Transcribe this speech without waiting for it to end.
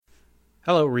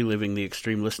Hello, Reliving the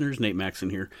Extreme listeners. Nate Maxon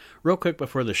here. Real quick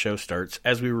before the show starts,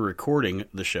 as we were recording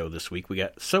the show this week, we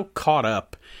got so caught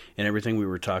up in everything we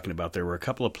were talking about. There were a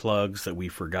couple of plugs that we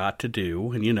forgot to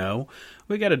do, and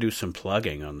we got to do some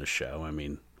plugging on the show. I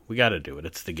mean, we got to do it.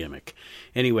 It's the gimmick.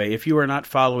 Anyway, if you are not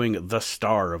following the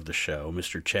star of the show,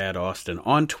 Mr. Chad Austin,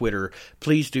 on Twitter,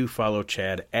 please do follow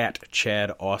Chad at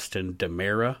Chad Austin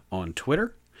Demera on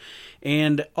Twitter.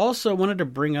 And also wanted to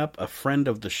bring up a friend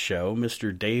of the show,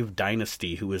 Mr. Dave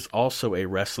Dynasty, who is also a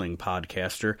wrestling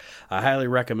podcaster. I highly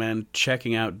recommend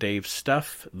checking out Dave's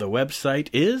stuff. The website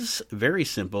is very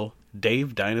simple,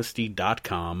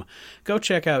 davedynasty.com. Go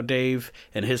check out Dave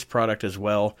and his product as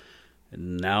well.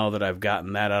 And now that I've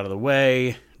gotten that out of the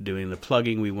way, doing the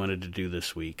plugging we wanted to do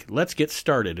this week, let's get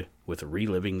started with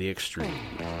Reliving the Extreme.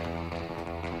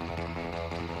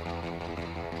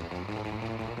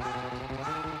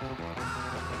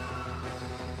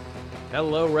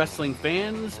 Hello, wrestling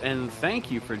fans, and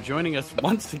thank you for joining us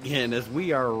once again as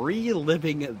we are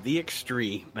reliving the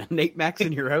extreme. Nate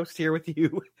Maxon, your host, here with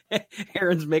you.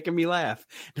 Aaron's making me laugh.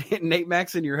 Nate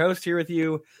Maxon, your host, here with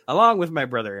you, along with my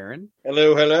brother Aaron.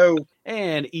 Hello, hello.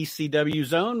 And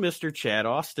ECW's own Mr. Chad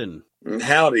Austin.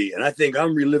 Howdy, and I think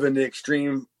I'm reliving the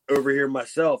extreme over here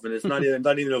myself, and it's not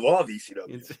even of all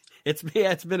ECW.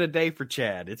 It's been a day for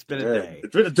Chad. It's been a day.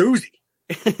 It's been a doozy.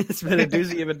 It's been a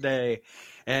doozy of a day.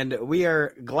 And we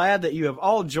are glad that you have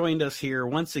all joined us here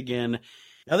once again.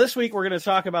 Now, this week, we're going to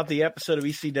talk about the episode of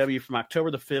ECW from October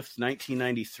the 5th,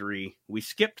 1993. We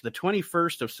skipped the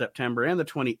 21st of September and the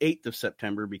 28th of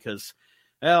September because,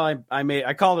 well,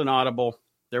 I called an audible.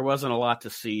 There wasn't a lot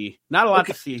to see. Not a lot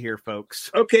to see here,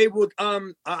 folks. Okay, well,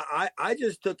 I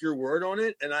just took your word on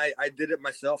it, and I did it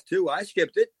myself, too. I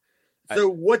skipped it. So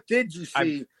what did you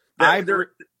see?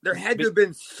 There had to have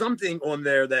been something on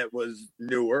there that was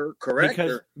newer, correct?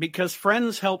 Because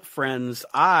friends help friends,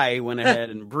 I went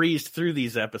ahead and breezed through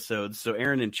these episodes, so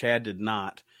Aaron and Chad did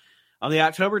not. On the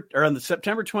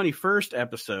September 21st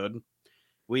episode,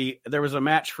 there was a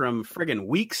match from friggin'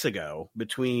 weeks ago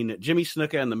between Jimmy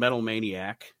Snuka and the Metal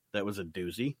Maniac. That was a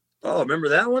doozy. Oh, remember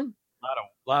that one? A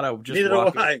lot of just Neither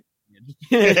walking.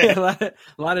 do I.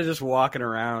 a lot of just walking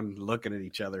around looking at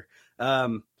each other.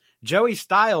 Joey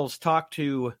Styles talked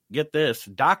to, get this,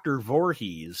 Dr.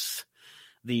 Voorhees,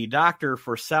 the doctor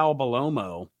for Sal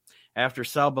Balomo, after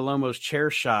Sal Balomo's chair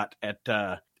shot at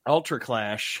Ultra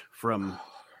Clash from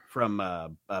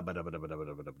Rock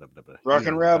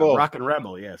and Rebel. Rock and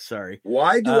Rebel, yes, sorry.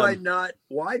 Why do I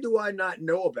not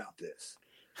know about this?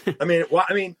 I mean,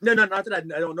 no, not that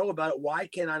I don't know about it. Why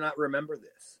can I not remember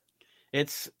this?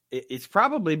 It's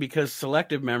probably because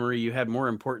selective memory, you had more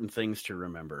important things to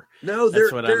remember. No,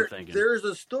 that's what I'm thinking. There's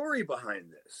a story behind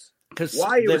this.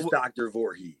 Why it was Dr.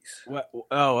 Voorhees? What?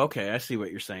 Oh, okay. I see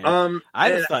what you're saying. I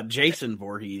just thought Jason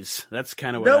Voorhees. That's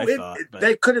kind of what I thought.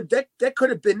 That could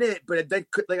have been it, but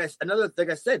that could, I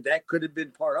said, that could have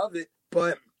been part of it.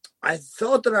 But I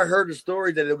thought that I heard a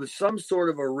story that it was some sort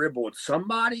of a rib on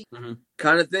somebody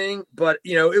kind of thing. But,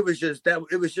 it was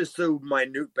just so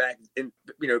minute back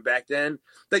then.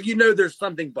 Like, there's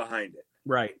something behind it.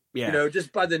 Right. Yeah.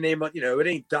 Just by the name of, it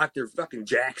ain't Dr. fucking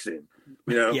Jackson,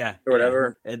 yeah, or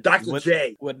whatever. Yeah. Dr.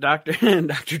 J.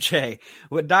 Dr. J.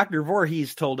 What Dr.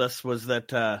 Voorhees told us was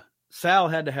that, Sal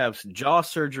had to have jaw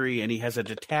surgery and he has a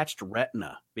detached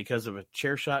retina because of a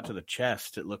chair shot to the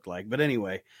chest, it looked like. But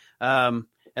anyway, and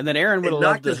then Aaron would have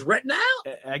loved his retina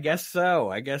out? I guess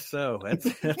so.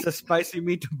 That's a spicy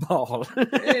meatball.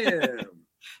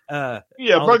 Damn.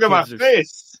 You broke my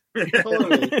face.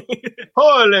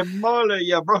 Holy moly,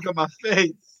 you broke my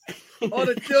face. All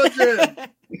the children.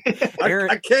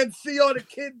 I can't see all the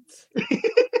kids.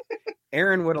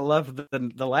 Aaron would have loved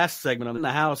the last segment on In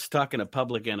the House talking to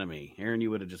Public Enemy. Aaron, you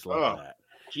would have just loved that.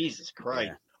 Jesus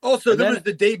Christ. Yeah. Also, there was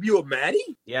the debut of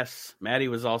Maddie? Yes, Maddie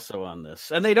was also on this.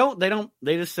 And they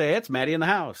just say it's Maddie in the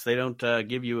House. They don't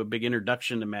give you a big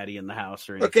introduction to Maddie in the House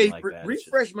or anything like that.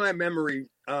 Refresh my memory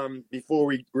before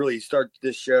we really start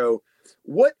this show.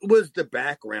 What was the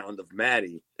background of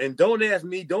Maddie? And don't ask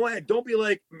me, don't be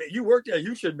like, you worked there,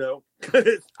 you should know.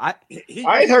 I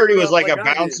heard he was like a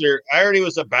bouncer. I heard he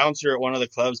was a bouncer at one of the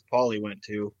clubs Paulie went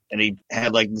to, and he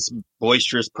had like this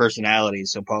boisterous personality,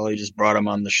 so Paulie just brought him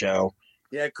on the show.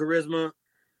 Yeah, charisma.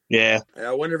 Yeah.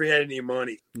 I wonder if he had any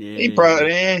money. Yeah.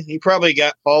 He probably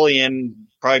got Paulie in.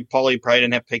 Paulie probably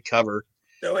didn't have to pay cover.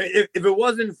 So if it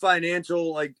wasn't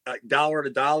financial, like dollar to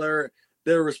dollar,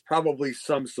 there was probably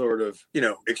some sort of,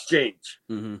 exchange.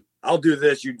 Mm-hmm. I'll do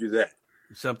this, you do that.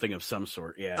 Something of some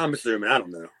sort, yeah. I'm assuming. I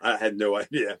don't know. I had no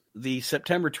idea. The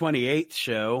September 28th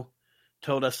show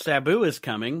told us Sabu is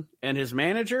coming, and his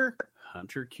manager,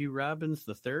 Hunter Q. Robbins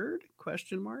III, ?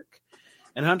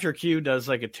 And Hunter Q does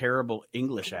like a terrible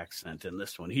English accent in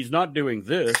this one. He's not doing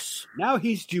this. Now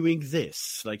he's doing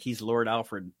this. Like he's Lord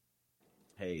Alfred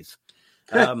Hayes.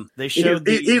 They showed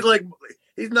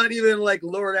he's not even like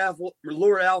Lord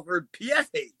Alfred P.S.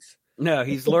 Hayes. No,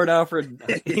 he's Lord Alfred.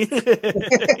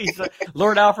 He's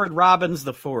Lord Alfred Robbins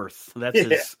the Fourth.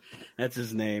 That's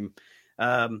his name.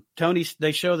 Tony.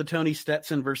 They show the Tony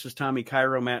Stetson versus Tommy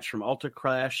Cairo match from Ultra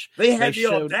Clash. They had the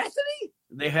audacity.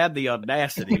 They had the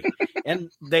audacity,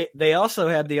 and they also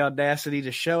had the audacity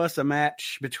to show us a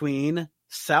match between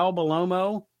Sal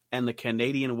Balomo and the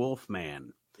Canadian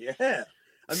Wolfman. Yeah.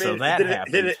 I mean, so that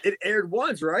happened. It aired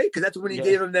once, right? Because that's when he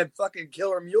gave him that fucking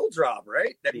killer mule drop,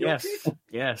 right? That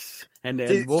yes. And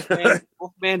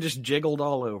Wolfman just jiggled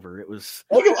all over. It was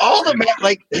look at all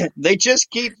the they just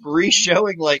keep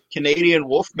re-showing like Canadian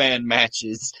Wolfman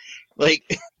matches, like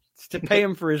it's to pay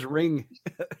him for his ring.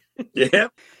 Yeah.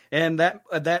 And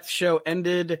that show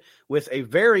ended with a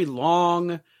very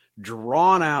long,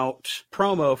 drawn-out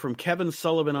promo from Kevin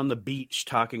Sullivan on the beach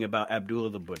talking about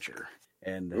Abdullah the Butcher.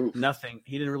 And nothing.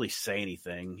 He didn't really say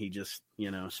anything. He just,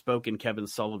 spoke in Kevin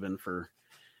Sullivan for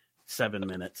 7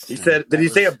 minutes. He said, did he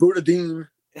say a Buddha Dean?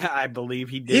 I believe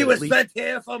he did. He was sent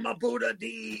here from a Buddha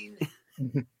Dean.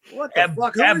 What the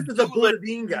fuck? Who is the Buddha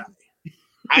Dean guy?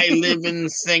 I live in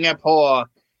Singapore.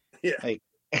 Yeah.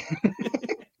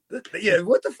 Yeah,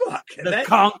 what the fuck? The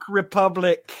Conch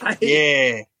Republic.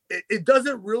 It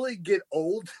doesn't really get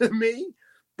old to me,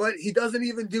 but he doesn't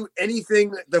even do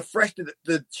anything to freshen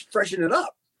it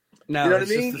up. No, you know what I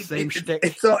mean? Just the same shtick.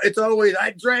 It's always,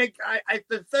 I drank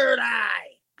the third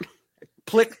eye.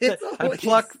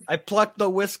 I plucked the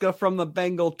whisker from the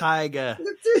Bengal tiger.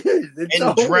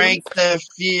 And drank the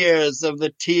fears of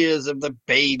the tears of the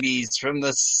babies from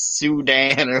the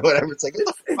Sudan or whatever. It's like, what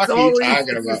the fuck are you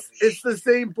talking about? It's the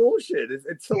same bullshit.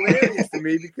 It's hilarious to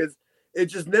me because it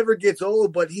just never gets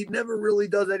old, but he never really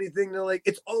does anything to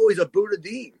it's always a Buddha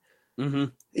Dean. Mm-hmm.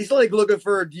 He's looking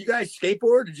for, do you guys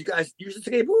skateboard? Did you guys use a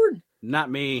skateboard? Not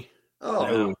me. Oh,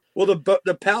 no. Well,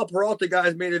 the Pal Peralta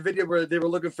guys made a video where they were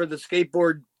looking for the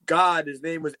skateboard god. His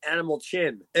name was Animal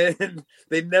Chin, and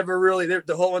they never really.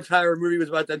 The whole entire movie was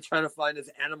about them trying to find this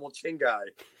Animal Chin guy.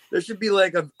 There should be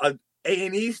like a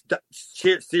A&E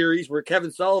series where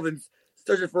Kevin Sullivan's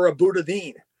searching for a Buddha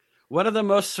Dean. One of the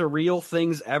most surreal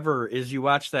things ever is you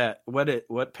watch that.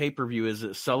 What pay-per-view is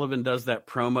it? Sullivan does that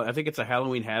promo. I think it's a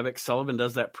Halloween Havoc. Sullivan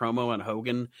does that promo on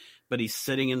Hogan, but he's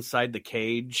sitting inside the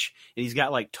cage and he's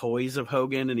got like toys of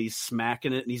Hogan and he's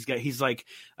smacking it. And he's like,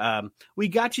 we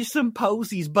got you some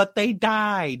posies, but they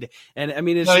died. And I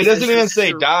mean, he doesn't even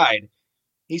say died.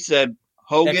 He said,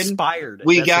 Hogan, expired.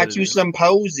 We got you some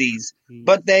posies,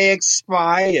 but they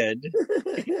expired.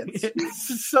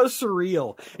 It's so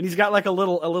surreal. And he's got like a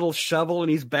little shovel and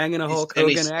he's banging a Hulk Hogan.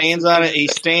 And he stands on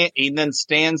it. He then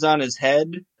stands on his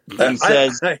head and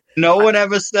says, "No one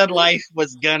ever said life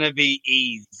was gonna be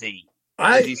easy."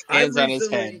 He stands on his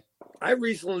head. I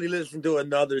recently listened to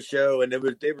another show, and they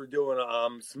were doing a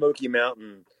Smoky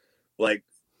Mountain like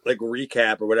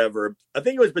recap or whatever. I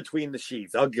think it was Between the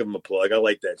Sheets. I'll give them a plug. I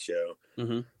like that show.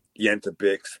 Mm-hmm. Yenta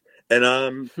Bix.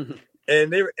 And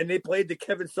and they played this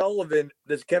Kevin Sullivan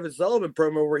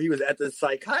promo where he was at the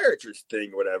psychiatrist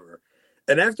thing or whatever.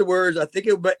 And afterwards, I think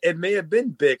it may have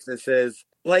been Bix that says,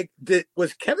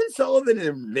 was Kevin Sullivan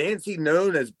and Nancy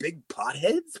known as big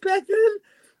potheads back then?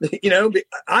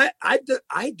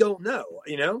 I don't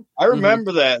know, I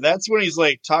remember that. That's when he's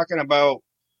like talking about,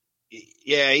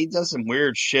 he does some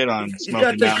weird shit on Smoky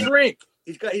Mountain. He's got the shrink.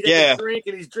 He's got the shrink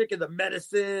and he's drinking the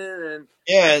medicine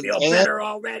and I feel better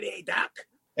already, Doc.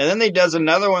 And then he does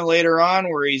another one later on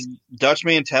where he's Dutch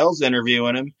Mantel's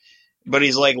interviewing him, but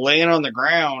he's like laying on the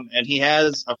ground and he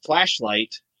has a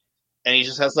flashlight and he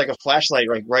just has like a flashlight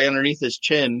right underneath his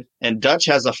chin and Dutch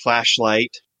has a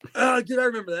flashlight. Oh, dude, I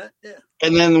remember that. Yeah.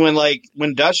 And then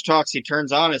when Dutch talks, he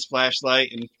turns on his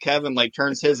flashlight and Kevin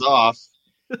turns his off.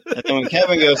 And then when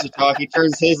Kevin goes to talk, he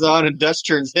turns his on and Dutch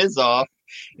turns his off.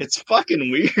 It's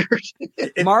fucking weird.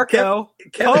 Marco.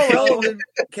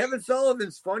 Kevin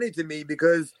Sullivan's funny to me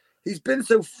because he's been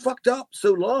so fucked up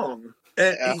so long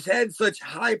and he's had such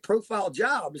high profile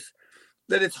jobs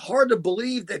that it's hard to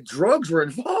believe that drugs were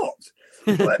involved.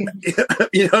 But,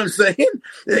 you know what I'm saying?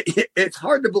 It's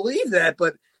hard to believe that,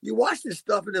 but you watch this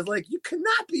stuff and it's like, you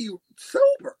cannot be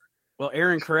sober. Well,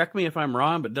 Aaron, correct me if I'm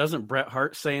wrong, but doesn't Bret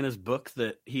Hart say in his book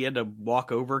that he had to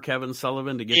walk over Kevin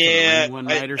Sullivan to get to the ring one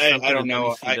night or something? I don't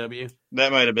know.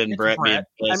 That might have been Bret. I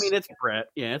mean, it's Bret.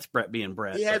 Yeah, it's Bret being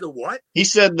Bret. He had to what? He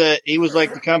said that he was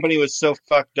like, the company was so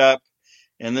fucked up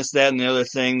and this, that, and the other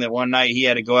thing that one night he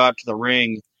had to go out to the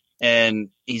ring and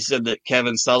he said that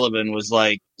Kevin Sullivan was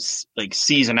like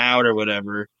season out or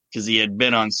whatever because he had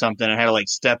been on something and had to like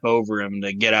step over him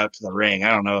to get out to the ring. I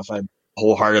don't know if I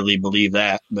wholeheartedly believe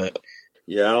that, but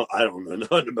yeah, I don't know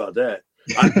nothing about that.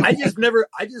 I just never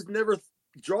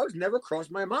drugs never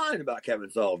crossed my mind about Kevin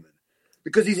Sullivan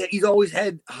because he's always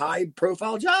had high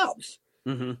profile jobs.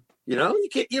 Mm-hmm. You know,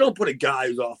 you don't put a guy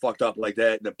who's all fucked up like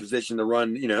that in a position to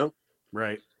run, you know,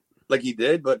 right, like he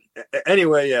did. But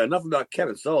anyway, yeah, enough about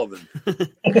Kevin Sullivan.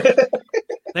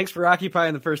 Thanks for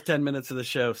occupying the first 10 minutes of the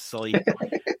show, Sully.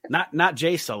 Not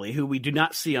Jay Sully, who we do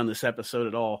not see on this episode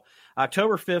at all.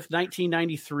 October 5th,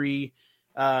 1993.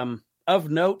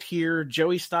 Of note here,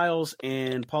 Joey Styles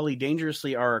and Paulie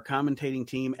Dangerously are our commentating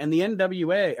team, and the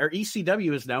NWA, or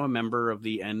ECW, is now a member of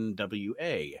the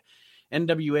NWA.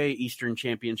 NWA Eastern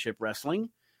Championship Wrestling.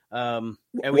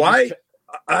 Why?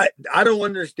 I don't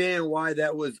understand why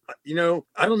that was, you know,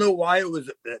 I don't know why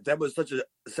that was such a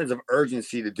sense of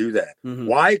urgency to do that. Mm-hmm.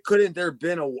 Why couldn't there have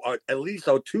been at least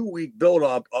a 2-week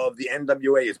buildup of the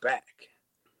NWA is back?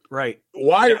 Right.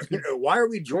 Why are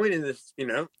we joining this, you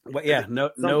know? Well, yeah,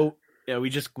 no. Yeah, we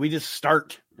just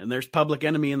start, and there's Public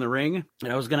Enemy in the ring.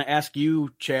 And I was going to ask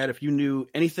you, Chad, if you knew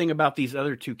anything about these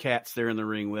other two cats they're in the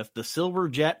ring with, the Silver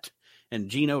Jet and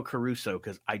Gino Caruso,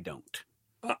 because I don't.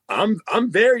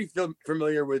 I'm very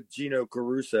familiar with Gino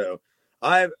Caruso.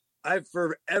 I've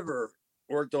forever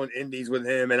worked on indies with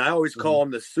him, and I always call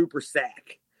him the Super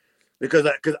Sack because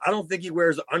I don't think he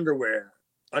wears underwear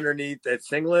underneath that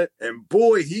singlet, and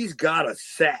boy, he's got a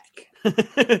sack.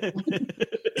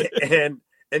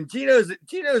 and Gino's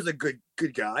a good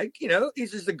guy, you know.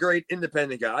 He's just a great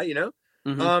independent guy, you know.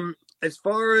 Mm-hmm. As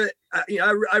far as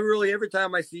I really, every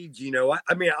time I see Gino, I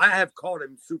have called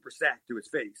him Super Sack to his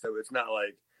face, so it's not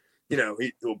like, you know,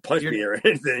 he'll punch me or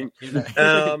anything.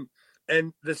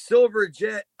 And the Silver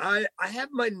Jet, I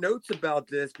have my notes about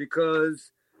this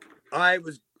because I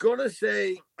was gonna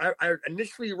say I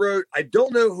initially wrote, I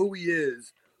don't know who he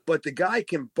is, but the guy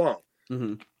can bump.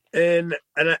 Mm-hmm.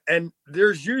 And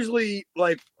there's usually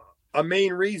like a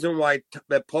main reason why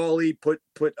that Paulie put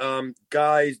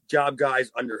job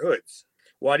guys under hoods.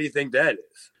 Why do you think that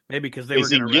is? Maybe because they were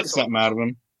going to get something out of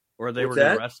him, or they were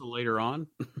going to wrestle later on.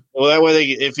 Well, that way,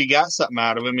 if he got something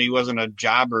out of him, he wasn't a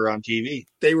jobber on TV.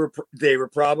 They were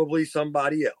probably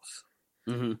somebody else.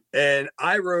 Mm-hmm. And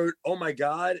I wrote, "Oh my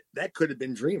God, that could have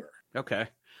been Dreamer." Okay.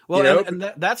 Well, you know?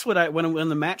 and that's what when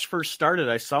the match first started,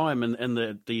 I saw him and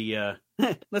the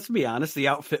let's be honest, the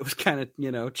outfit was kind of,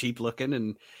 you know, cheap looking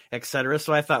and etc.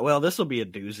 So I thought, well, this will be a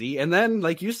doozy. And then,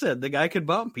 like you said, the guy could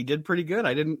bump. He did pretty good.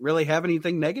 I didn't really have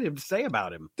anything negative to say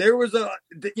about him. There was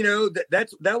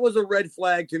that was a red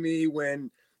flag to me when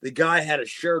the guy had a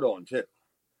shirt on too.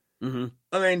 Mm-hmm.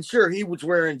 I mean, sure, he was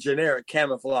wearing generic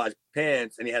camouflage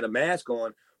pants and he had a mask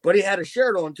on, but he had a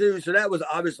shirt on too. So that was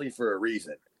obviously for a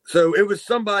reason. So it was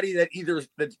somebody that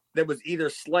was either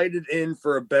slighted in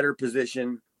for a better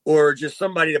position or just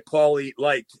somebody that Paulie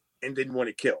liked and didn't want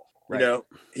to kill. Right. You know,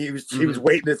 he was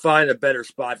waiting to find a better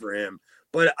spot for him.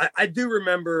 But I do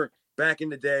remember back in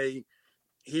the day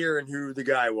hearing who the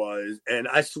guy was, and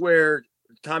I swear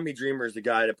Tommy Dreamer is the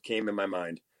guy that came in my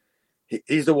mind.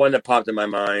 He's the one that popped in my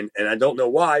mind, and I don't know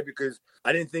why, because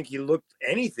I didn't think he looked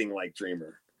anything like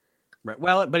Dreamer. Right.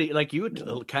 Well, but like you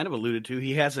kind of alluded to,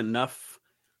 he has enough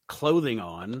clothing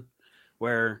on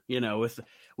where, you know,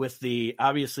 with the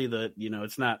obviously the, you know,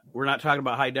 we're not talking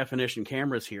about high definition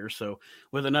cameras here, so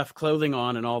with enough clothing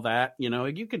on and all that, you know,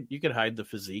 you could hide the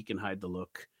physique and hide the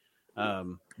look.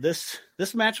 This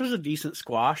match was a decent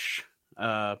squash.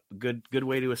 Good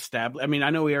way to establish. I mean, I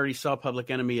know we already saw Public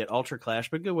Enemy at Ultra Clash,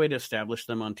 but good way to establish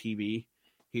them on TV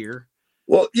here.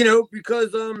 Well, you know,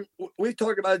 because we've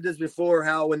talked about this before,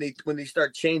 how when they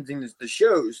start changing the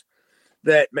shows,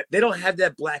 that they don't have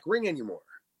that black ring anymore.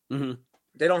 Mm-hmm.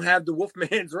 They don't have the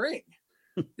Wolfman's ring.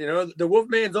 You know, the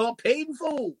Wolfman's all paid in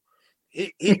full.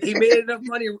 He made enough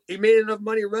money. He made enough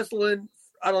money wrestling.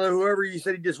 I don't know, whoever you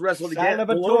said he just wrestled again.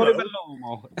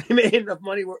 He made enough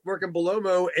money working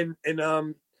Belomo and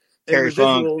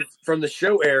residuals from the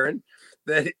show airing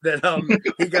that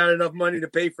he got enough money to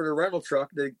pay for the rental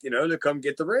truck to come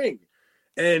get the ring.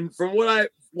 And from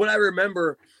what I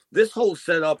remember, this whole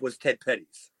setup was Ted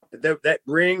Petty's. That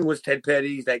ring was Ted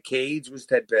Petty's. That cage was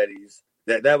Ted Petty's.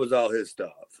 That was all his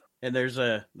stuff. And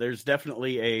there's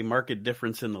definitely a marked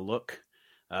difference in the look.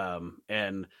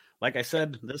 And like I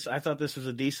said, I thought this was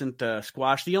a decent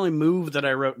squash. The only move that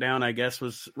I wrote down, I guess,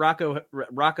 was Rocco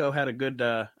had a good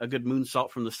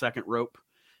moonsault from the second rope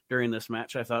during this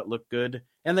match. I thought looked good.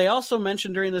 And they also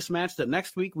mentioned during this match that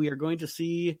next week we are going to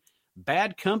see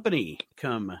Bad Company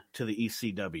come to the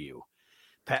ECW.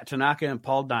 Pat Tanaka and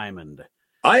Paul Diamond.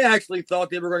 I actually thought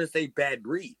they were going to say Bad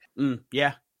Breed.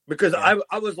 Yeah. Because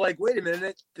I was like, wait a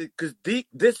minute, because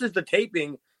this is the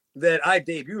taping that I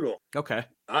debuted on. Okay.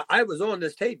 I was on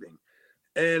this taping,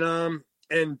 and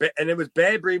it was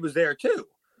Bad Breed was there too,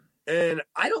 and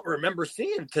I don't remember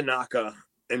seeing Tanaka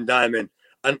and Diamond,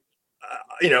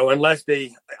 unless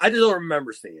I just don't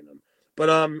remember seeing them.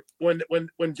 But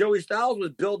when Joey Styles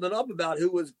was building up about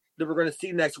who they were going to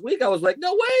see next week, I was like,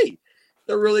 no way,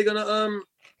 they're really going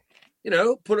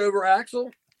to put over Axel,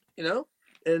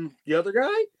 and the other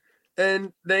guy,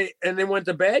 and they went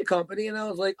to Bad Company, and I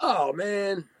was like, oh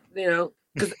man,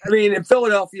 because in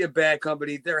Philadelphia, Bad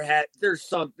Company,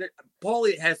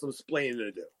 Paulie has some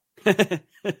splaining to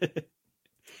do.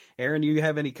 Aaron, you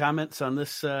have any comments on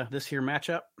this here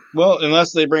matchup? Well,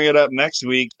 unless they bring it up next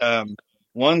week,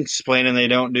 one splaining they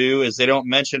don't do is they don't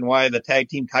mention why the tag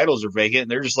team titles are vacant.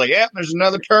 They're just like, yeah, there's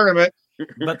another tournament.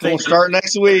 But we'll start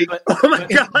next week. Oh my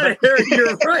God, Aaron,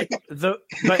 you're right. But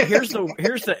here's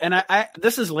the and I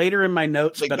this is later in my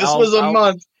notes. But this was a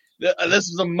month. This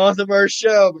was a month of our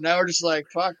show, but now we're just like,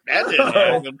 fuck, that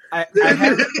didn't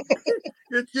happen.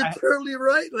 You're totally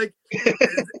right. Like,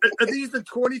 are these the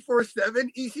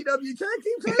 24/7 ECW tag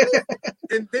team titles?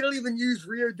 And they don't even use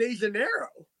Rio de Janeiro.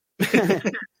 Get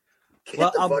the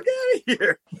fuck out of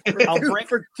here.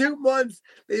 For 2 months,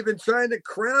 they've been trying to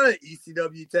crown an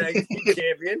ECW tag team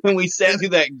champion. And we sat through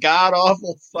that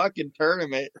god-awful fucking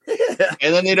tournament. Yeah.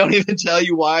 And then they don't even tell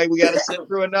you why we got to sit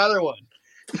through another one.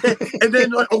 And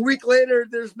then like, a week later,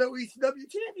 there's no ECW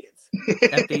champions.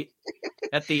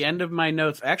 At the end of my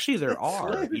notes, actually, there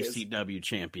are ECW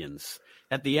champions.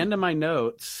 At the end of my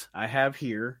notes, I have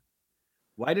here,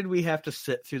 why did we have to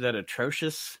sit through that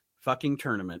atrocious fucking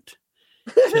tournament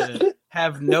to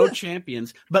have no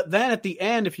champions? But then at the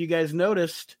end, if you guys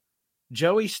noticed,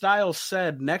 Joey Styles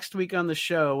said next week on the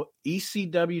show,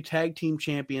 ECW tag team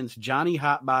champions Johnny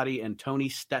Hotbody and Tony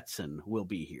Stetson will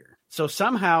be here. So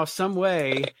somehow, some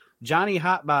way, Johnny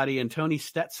Hotbody and Tony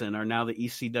Stetson are now the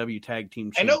ECW tag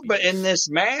team champions. I know, but in this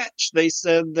match, they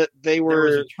said that there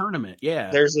was a tournament.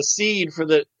 Yeah. There's a seed for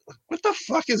the... What the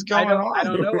fuck is going on? I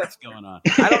don't know what's going on.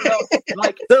 I don't know.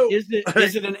 Like,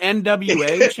 is it an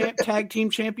NWA tag team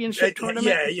championship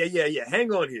tournament? Yeah.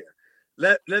 Hang on here.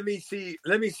 Let me see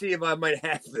if I might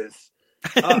have this.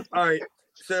 All right.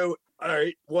 So,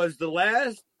 was the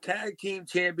last tag team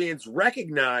champions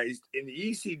recognized in the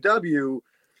ECW?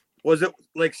 Was it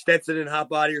like Stetson and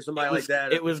Hotbody or somebody like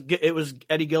that? It was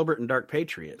Eddie Gilbert and Dark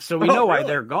Patriot. So we know why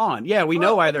they're gone. Yeah, we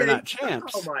know why they're not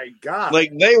champs. Oh my God!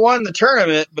 Like they won the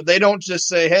tournament, but they don't just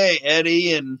say, "Hey,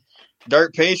 Eddie and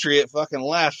Dark Patriot fucking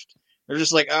left." They're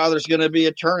just like, "Oh, there's going to be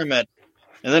a tournament."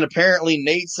 And then apparently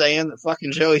Nate's saying that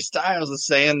fucking Joey Styles is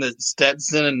saying that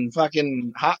Stetson and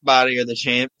fucking Hotbody are the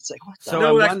champ. It's like, what the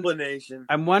no explanation.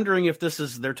 I'm wondering if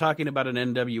they're talking about an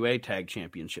NWA tag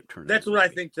championship tournament. That's what I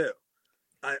think too.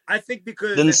 I think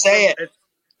because... Then say it.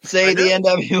 Say the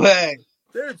NWA.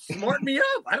 They're smarting me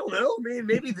up. I don't know. I mean,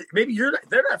 maybe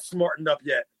they're not smartened up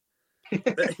yet.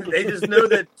 They just know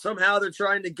that somehow they're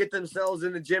trying to get themselves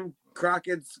into Jim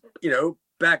Crockett's,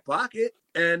 back pocket,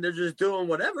 and they're just doing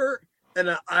whatever.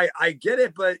 And I get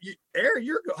it, but Aaron,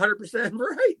 you're 100%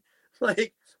 right.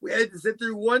 Like, we had to sit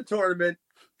through one tournament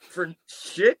for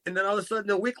shit, and then all of a sudden,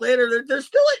 a week later, they're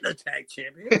still ain't no tag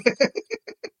champions.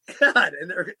 God, and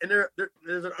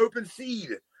there's an open seed.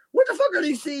 What the fuck are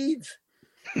these seeds?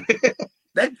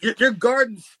 Your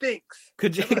garden stinks.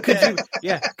 Could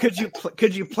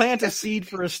you plant a seed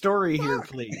for a story here,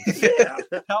 please? Yeah.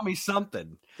 Tell me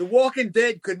something. The Walking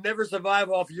Dead could never survive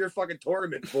off your fucking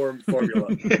tournament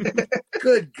formula.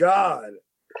 Good God.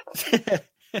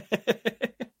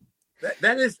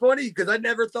 That is funny because I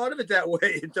never thought of it that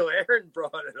way until Aaron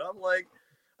brought it. I'm like,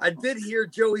 I did hear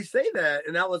Joey say that,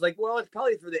 and I was like, well, it's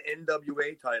probably for the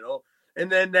NWA title.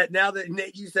 And then now that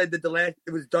Nate, you said that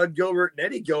it was Doug Gilbert and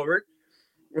Eddie Gilbert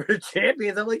were the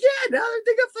champions. I'm like, yeah, now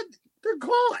they're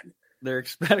gone.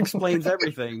 That explains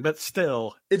everything, but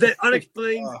still, that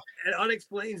unexplained and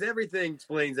unexplains everything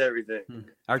explains everything.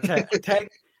 Our tag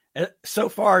so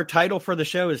far title for the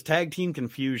show is Tag Team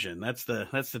Confusion. That's the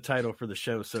title for the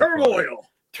show. So Turmoil.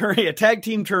 Tag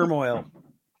Team Turmoil.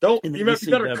 You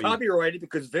better copyright it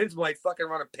because Vince might fucking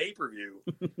run a pay-per-view.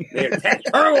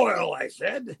 Turmoil, I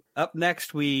said. Up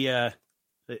next, we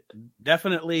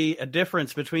definitely a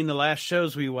difference between the last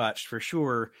shows we watched for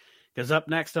sure. Because up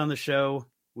next on the show,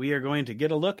 we are going to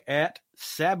get a look at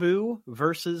Sabu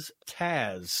versus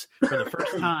Taz for the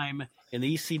first time in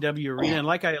the ECW arena. And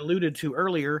like I alluded to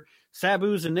earlier,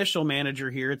 Sabu's initial manager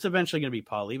here, it's eventually going to be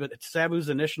Paulie, but Sabu's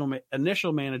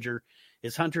initial manager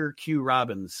is Hunter Q.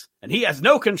 Robbins. And he has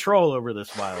no control over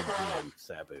this wild man,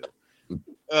 Sabu.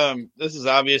 This is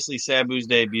obviously Sabu's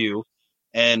debut,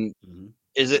 and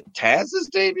is it Taz's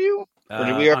debut, or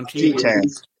did we already see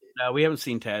Taz? No, we haven't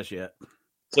seen Taz yet.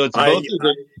 So it's both.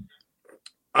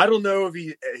 I don't know if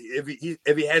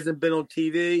he hasn't been on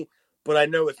TV, but I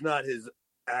know it's not his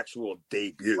actual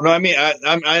debut. No, I mean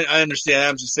I understand.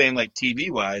 I'm just saying, like,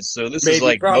 TV wise. So this Maybe, is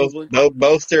like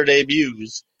both their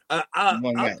debuts.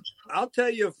 I'll tell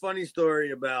you a funny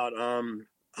story about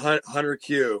Hunter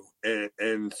Q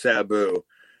and Sabu.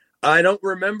 I don't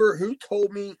remember who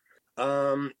told me.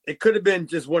 It could have been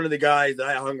just one of the guys that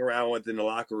I hung around with in the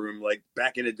locker room, like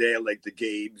back in the day, like the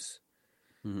Gabes.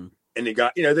 Mm-hmm. And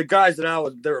the guys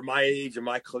that they were my age and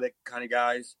my clique kind of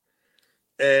guys.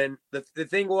 And the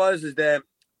thing is that,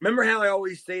 remember how I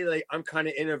always say, like, I'm kind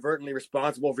of inadvertently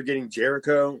responsible for getting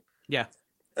Jericho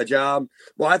a job?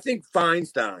 Well, I think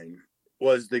Feinstein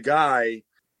was the guy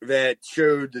that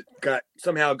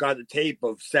somehow got the tape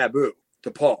of Sabu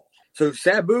to Paul. So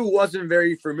Sabu wasn't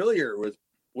very familiar with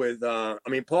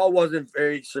Paul wasn't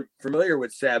very familiar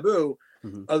with Sabu,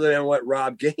 other than what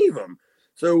Rob gave him.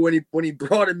 So when he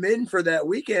brought him in for that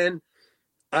weekend,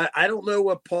 I don't know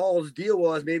what Paul's deal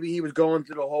was. Maybe he was going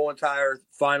through the whole entire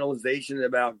finalization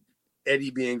about Eddie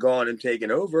being gone and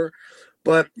taking over,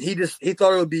 but he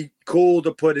thought it would be cool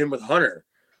to put him with Hunter,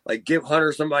 like give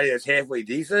Hunter somebody that's halfway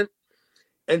decent,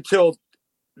 until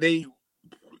they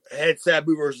had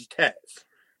Sabu versus Taz.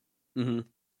 Mm-hmm.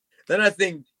 Then I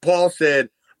think Paul said,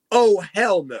 "Oh,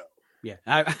 hell no." Yeah,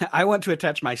 I want to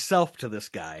attach myself to this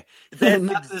guy.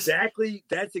 That's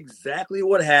exactly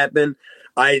what happened.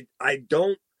 I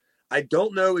don't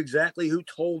know exactly who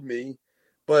told me,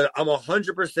 but I'm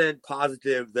 100%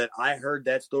 positive that I heard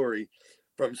that story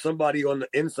from somebody on the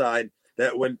inside,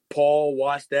 that when Paul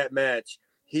watched that match,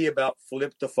 he about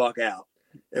flipped the fuck out.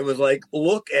 It was like,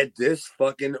 look at this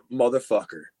fucking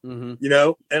motherfucker, you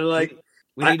know? And like,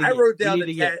 I wrote down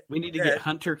we need to get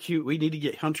Hunter Q. We need to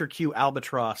get Hunter Q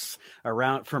albatross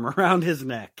around his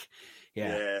neck.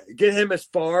 Yeah. Get him as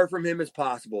far from him as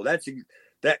possible. That's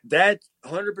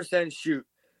 100% shoot.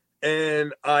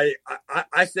 And I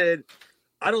said,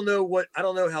 I don't know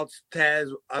how Taz.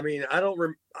 I mean, I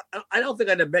don't think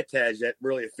I'd met Taz yet,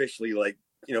 really officially, like,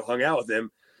 you know, hung out with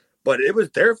him. But it was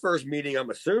their first meeting, I'm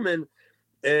assuming.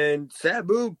 And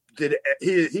Sabu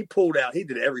he pulled out. He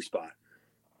did every spot.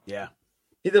 Yeah.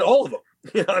 He did all of them.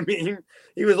 You know, I mean,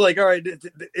 he was like, all right,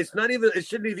 it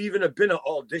shouldn't have even been an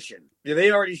audition. Yeah,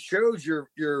 they already showed your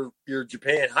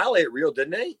Japan highlight reel,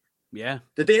 didn't they? Yeah.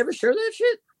 Did they ever show that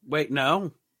shit? Wait,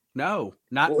 no,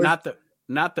 not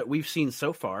that we've seen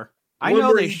so far. I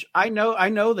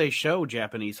know they show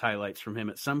Japanese highlights from him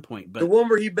at some point, but the one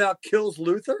where he about kills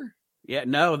Luther. Yeah,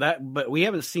 no, but we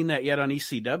haven't seen that yet on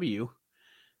ECW.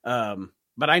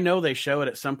 But I know they show it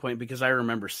at some point because I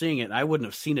remember seeing it. And I wouldn't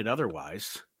have seen it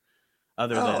otherwise. You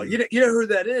know who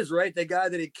that is, right? The guy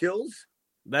that he kills.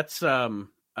 That's isn't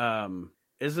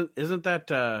that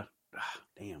damn?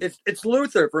 It's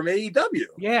Luther from AEW.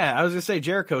 Yeah, I was gonna say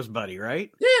Jericho's buddy,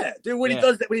 right? Yeah, dude. When he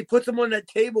does that, when he puts him on that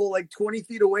table like 20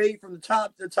 feet away from the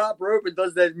top rope, and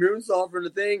does that moonsault from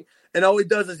the thing, and all he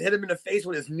does is hit him in the face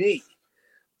with his knee,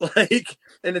 like,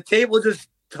 and the table just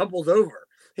tumbles over.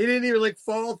 He didn't even like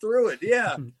fall through it.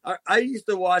 Yeah. I used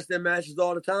to watch them matches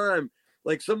all the time.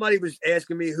 Like, somebody was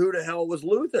asking me who the hell was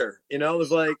Luther. You know, I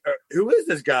was like, who is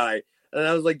this guy? And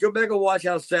I was like, go back and watch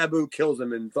how Sabu kills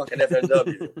him in fucking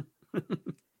FNW.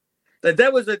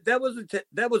 that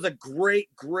was a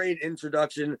great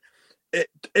introduction.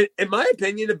 In my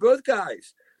opinion, to both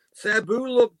guys.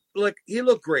 Sabu looked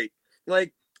great.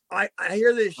 Like, I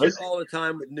hear this shit all the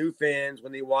time with new fans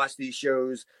when they watch these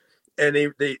shows. And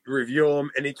they review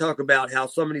them, and they talk about how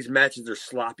some of these matches are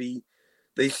sloppy.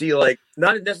 They see, like,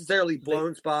 not necessarily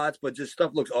blown spots, but just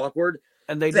stuff looks awkward.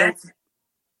 And that's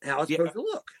how it's supposed to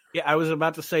look. Yeah, I was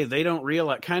about to say, they don't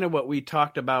realize kind of what we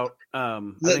talked about.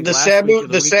 The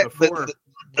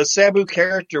Sabu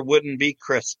character wouldn't be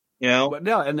crisp, you know. But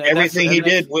no, and everything he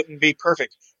did wouldn't be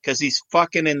perfect because he's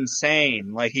fucking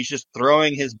insane. Like, he's just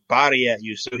throwing his body at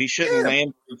you, so he shouldn't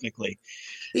land perfectly.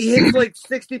 He hits like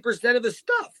 60% of his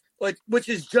stuff. Like, which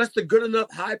is just a good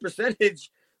enough high percentage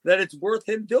that it's worth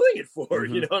him doing it for.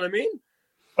 Mm-hmm. You know what I mean?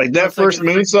 Like, that first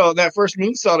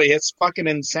moonsault he hits fucking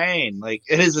insane. Like,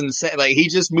 it is insane. Like, he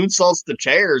just moonsaults the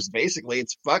chairs, basically.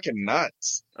 It's fucking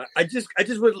nuts. I just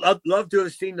would love to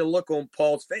have seen the look on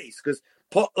Paul's face, because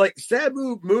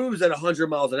Sabu moves at 100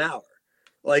 miles an hour.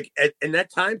 Like, in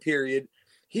that time period,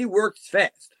 he works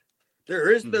fast.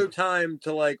 There is no time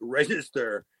to like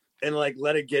register and like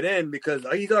let it get in, because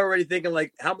he's already thinking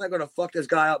like, how am I going to fuck this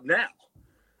guy up now?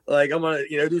 Like, I'm going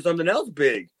to, do something else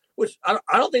big, which I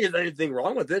don't think there's anything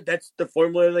wrong with it. That's the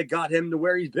formula that got him to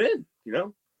where he's been. You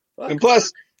know. Fuck. And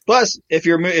plus, if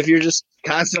you're just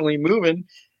constantly moving,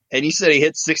 and you said he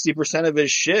hit 60% of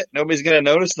his shit, nobody's gonna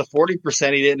notice the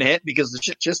 40% he didn't hit because the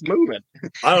shit's just moving.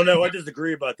 I don't know. I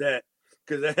disagree about that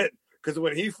because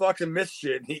when he fucking miss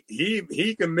shit,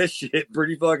 he can miss shit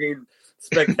pretty fucking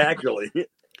spectacularly.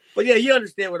 But yeah, you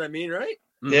understand what I mean, right?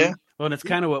 Mm-hmm. Yeah. Well, and it's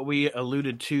kind of what we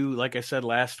alluded to, like I said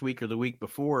last week or the week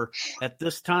before. At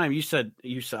this time, you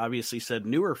obviously said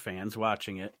newer fans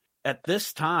watching it. At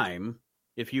this time,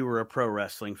 if you were a pro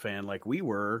wrestling fan like we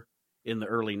were in the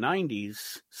early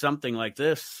 90s, something like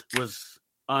this was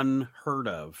unheard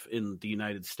of in the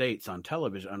United States on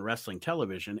television, on wrestling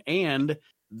television. And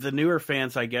the newer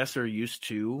fans, I guess, are used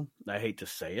to, I hate to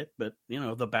say it, but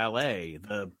the ballet,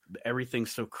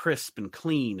 everything's so crisp and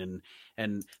clean.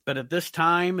 But at this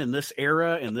time, in this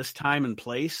era, in this time and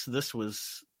place, this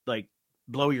was like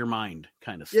blow your mind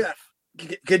kind of stuff.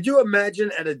 Yeah. Could you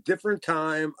imagine at a different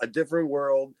time, a different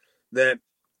world, that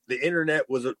the internet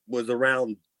was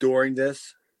around during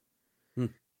this?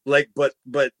 Like, but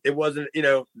it wasn't,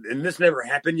 and this never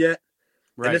happened yet.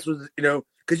 Right. And this was,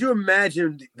 could you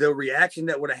imagine the reaction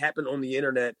that would have happened on the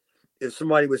internet if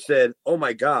somebody was said, "Oh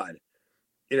my God,"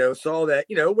 saw that,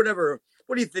 whatever.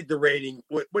 What do you think the rating?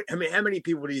 How many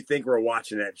people do you think were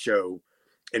watching that show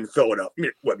in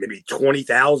Philadelphia? Maybe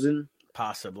 20,000?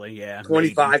 Possibly, yeah.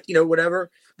 25, whatever.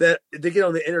 That they get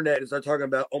on the internet and start talking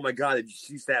about, "Oh my God, did you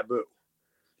see Sabu?"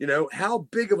 How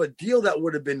big of a deal that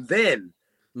would have been then.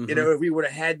 Mm-hmm. If we would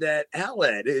have had that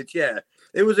outlet.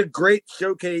 It was a great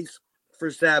showcase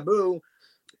for Sabu.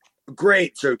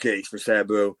 Great showcase for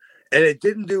Sabu. And it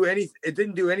didn't do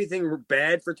anything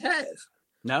bad for Taz.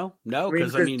 No,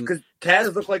 because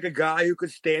Taz looked like a guy who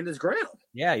could stand his ground.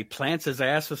 Yeah, he plants his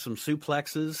ass with some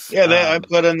suplexes. Yeah, I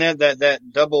put in that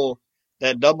double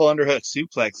underhook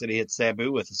suplex that he hit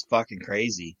Sabu with is fucking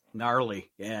crazy.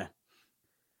 Gnarly, yeah.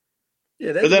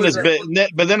 Yeah,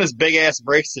 but then his big ass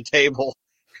breaks the table.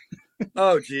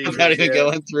 Oh, geez. Without even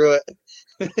going through it.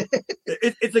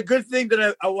 It's a good thing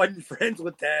that I wasn't friends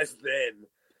with Taz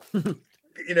then.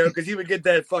 Because he would get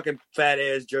that fucking fat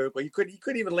ass joke. But he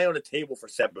couldn't even lay on the table for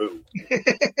Sabu.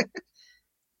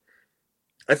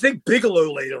 I think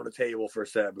Bigelow laid on the table for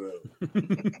Sabu.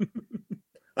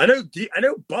 I know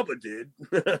Bubba did.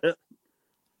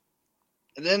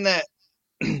 And then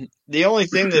the only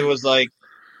thing that was like,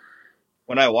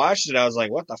 when I watched it, I was like,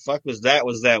 "What the fuck was that?"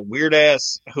 Was that weird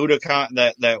ass Hudakan,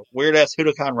 that weird ass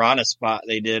Hudakan Rana spot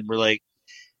they did, where like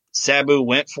Sabu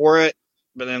went for it,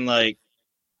 but then like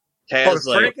Taz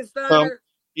Frankensteiner?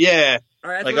 Yeah.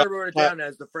 All right, that's what I wrote it down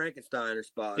as, the Frankensteiner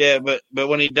spot. Yeah, but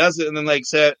when he does it, and then like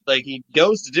he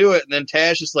goes to do it, and then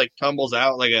Taz just like tumbles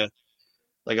out like a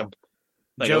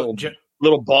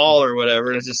little ball or whatever,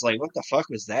 and it's just like, what the fuck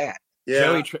was that?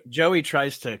 Yeah. Joey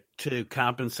tries to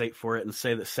compensate for it and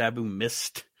say that Sabu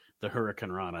missed the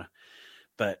Hurricane Rana,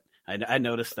 but I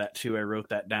noticed that too. I wrote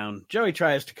that down. Joey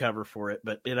tries to cover for it,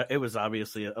 but it was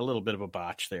obviously a little bit of a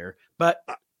botch there. But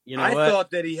I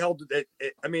thought that he held it.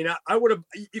 I would have.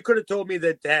 You could have told me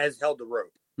that Taz held the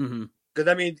rope, because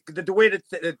the way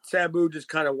that Sabu just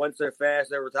kind of went so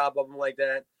fast over top of him like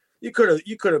that, you could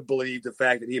have believed the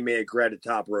fact that he may have grabbed the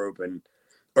top rope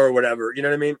or whatever. You know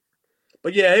what I mean?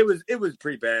 But yeah, it was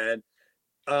pretty bad.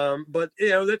 But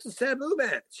that's a Sabu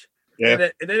match. Yeah.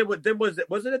 And then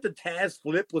wasn't it the Taz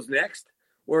flip was next,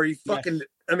 where he fucking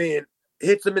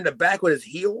hits him in the back with his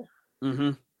heel?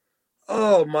 Mm-hmm.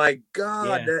 Oh my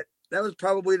God, that was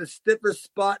probably the stiffest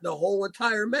spot in the whole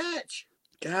entire match.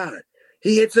 God,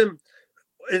 he hits him.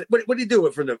 What did he do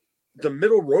it from the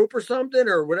middle rope or something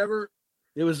or whatever?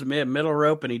 It was middle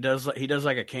rope, and he does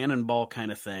like a cannonball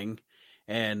kind of thing,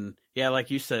 and yeah,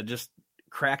 like you said, just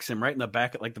cracks him right in the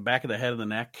back of the head of the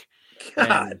neck.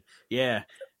 God, and, yeah.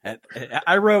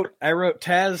 I wrote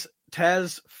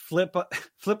Taz flip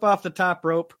off the top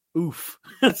rope. Oof.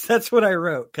 That's what I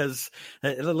wrote, because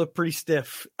it looked pretty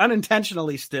stiff,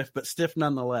 unintentionally stiff, but stiff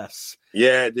nonetheless.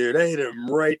 Yeah, dude, I hit him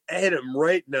right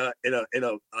in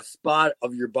a spot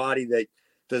of your body that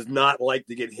does not like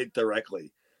to get hit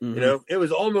directly. Mm-hmm. It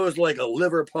was almost like a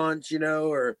liver punch,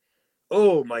 or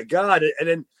oh my God. And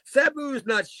then Sabu's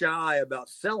not shy about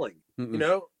selling.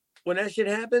 Mm-mm. When that shit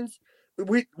happens, I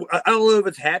don't know if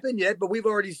it's happened yet, but we've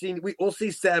already seen. We'll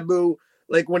see Sabu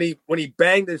like when he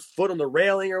banged his foot on the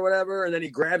railing or whatever, and then he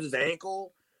grabs his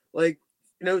ankle. Like,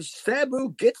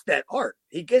 Sabu gets that art.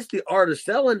 He gets the art of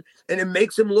selling, and it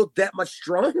makes him look that much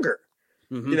stronger.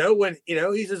 Mm-hmm. When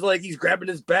he's just like, he's grabbing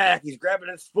his back, he's grabbing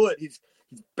his foot, he's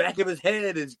back of his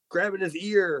head is grabbing his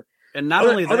ear. And not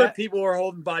only that, other people are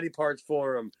holding body parts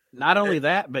for him. Not only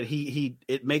that, but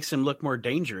it makes him look more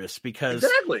dangerous because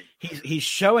exactly he's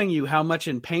showing you how much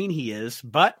in pain he is.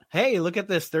 But hey, look at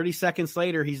this! 30 seconds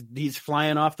later, he's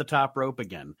flying off the top rope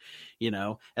again,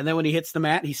 And then when he hits the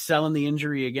mat, he's selling the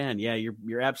injury again. Yeah,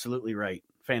 you're absolutely right.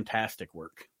 Fantastic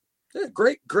work. Yeah,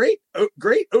 great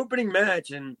opening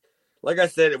match. And like I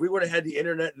said, if we would have had the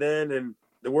internet then and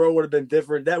the world would have been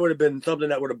different, that would have been something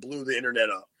that would have blew the internet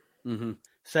up. Mm-hmm.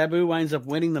 Sabu winds up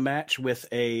winning the match with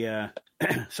a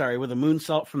with a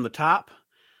moonsault from the top.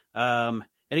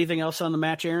 Anything else on the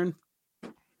match, Aaron?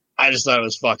 I just thought it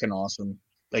was fucking awesome.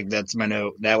 Like, that's my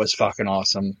note. That was fucking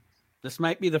awesome. This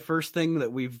might be the first thing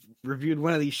that we've reviewed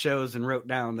one of these shows and wrote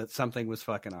down that something was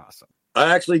fucking awesome.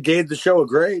 I actually gave the show a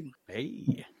grade.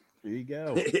 Hey, there you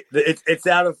go. It's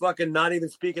out of fucking not even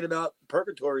speaking about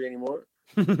purgatory anymore.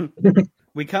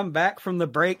 We come back from the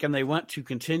break and they want to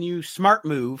continue. Smart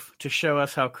move to show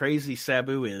us how crazy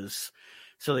Sabu is.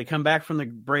 So they come back from the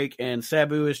break and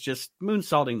Sabu is just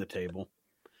moonsaulting the table.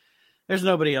 There's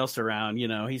nobody else around.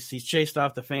 He's chased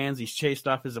off the fans. He's chased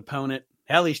off his opponent.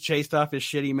 Hell, he's chased off his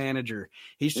shitty manager.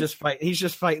 He's just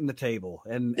fighting the table.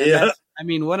 And yeah.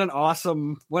 What an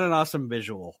awesome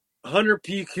visual. Hunter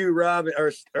PQ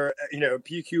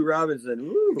Robinson.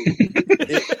 Woo.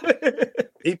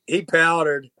 he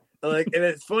powdered. And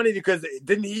it's funny because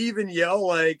didn't he even yell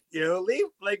leave, get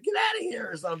out of here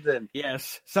or something?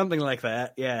 Yes, something like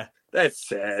that. Yeah, that's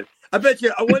sad. I bet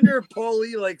you. I wonder if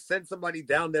Paulie sent somebody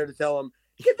down there to tell him,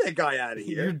 get that guy out of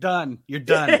here. You're done.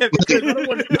 Yeah,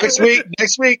 next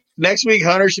week,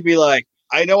 Hunter should be like,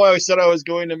 I know I said I was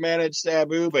going to manage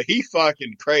Sabu, but he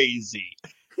fucking crazy.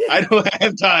 I don't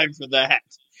have time for that.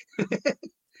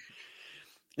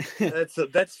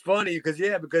 That's funny because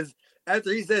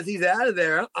after he says he's out of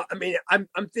there,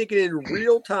 I'm thinking in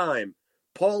real time.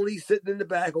 Paulie's sitting in the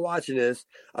back watching this.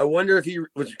 I wonder if he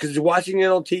was, because he's watching it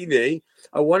on TV.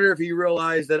 I wonder if he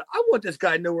realized that I want this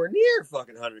guy nowhere near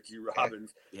fucking Hunter Q.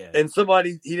 Robbins. Yeah. And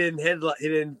somebody he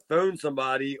didn't phone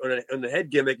somebody on the head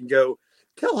gimmick and go,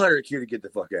 tell Hunter Q to get the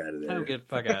fuck out of there. Oh, get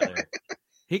the fuck out of there.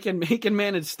 He can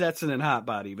manage Stetson and Hot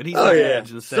Body, but he's not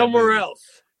managing somewhere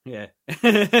else. Yeah.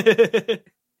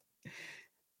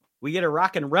 We get a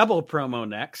Rockin' Rebel promo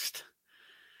next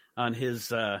on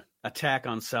his attack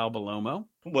on Sal Bellomo.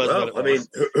 Who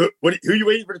you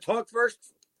waiting for to talk first?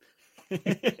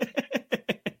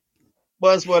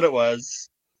 Was what it was.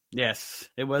 Yes,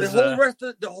 it was. The whole rest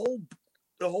of the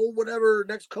whole whatever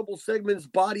next couple segments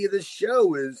body of this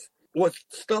show is what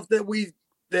stuff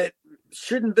that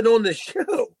shouldn't have been on the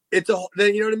show. It's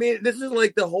you know what I mean? This is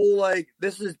like the whole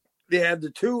they have the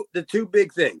two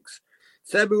big things.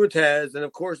 Sabu and Taz, and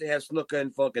of course they have Snuka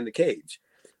and Funk in the cage.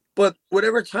 But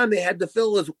whatever time they had to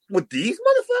fill is with these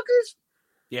motherfuckers.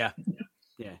 Yeah,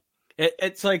 yeah.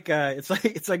 It's like going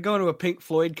to a Pink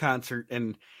Floyd concert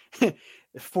and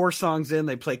 4 songs in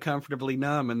they play Comfortably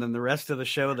Numb, and then the rest of the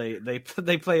show they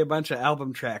play a bunch of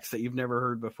album tracks that you've never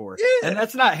heard before. Yeah. And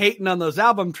that's not hating on those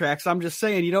album tracks. I'm just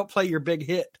saying you don't play your big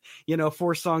hit,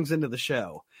 4 songs into the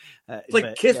show. It's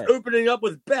like Kiss opening up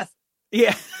with Beth.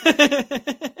 Yeah.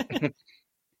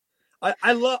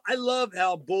 I love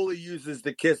how Bully uses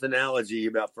the Kiss analogy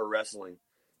for wrestling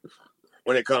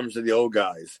when it comes to the old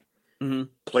guys. Mm-hmm.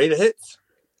 Play the hits.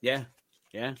 Yeah.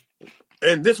 Yeah.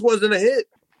 And this wasn't a hit.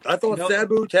 I thought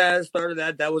Sabu Taz started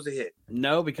that. That was a hit.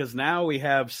 No, because now we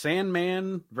have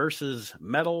Sandman versus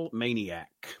Metal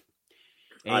Maniac.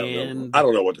 And I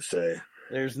don't know what to say.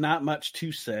 There's not much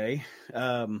to say.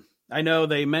 I know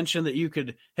they mentioned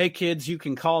that hey kids, you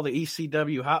can call the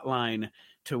ECW hotline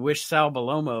to wish Sal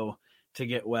Bellomo to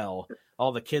get well.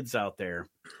 All the kids out there.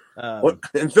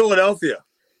 In Philadelphia.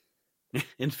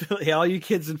 All you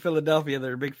kids in Philadelphia that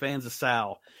are big fans of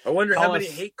Sal. I wonder how many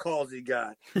hate calls he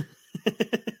got.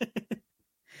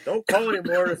 Don't call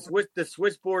anymore. The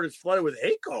switchboard is flooded with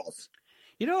hate calls.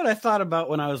 You know what I thought about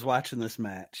when I was watching this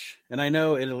match? And I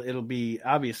know it'll be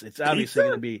obvious. It's obviously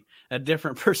going to be a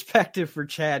different perspective for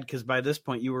Chad, because by this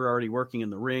point you were already working in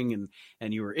the ring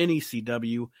and you were in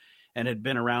ECW and had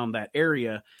been around that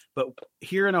area. But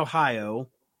here in Ohio,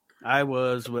 I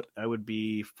was what I would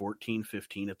be 14,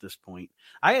 15 at this point.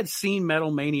 I had seen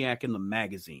Metal Maniac in the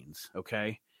magazines,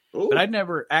 okay? Ooh. But I'd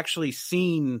never actually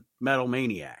seen Metal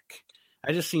Maniac.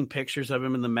 I just seen pictures of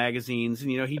him in the magazines, and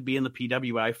he'd be in the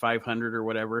PWI 500 or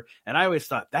whatever. And I always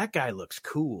thought that guy looks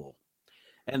cool.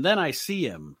 And then I see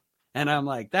him, and I'm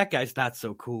like, that guy's not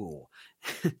so cool.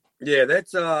 Yeah,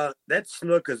 that's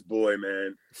Snuka's boy,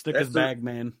 man. Snuka's bag,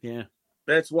 man. Yeah,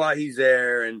 that's why he's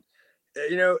there, and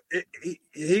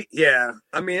yeah.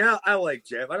 I mean, I like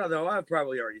Jeff. I don't know. I've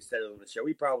probably already said it on the show.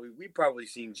 We probably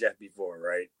seen Jeff before,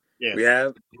 right? Yeah, we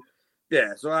have.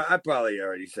 Yeah, so I probably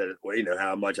already said it. Well, you know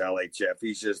how much I like Jeff.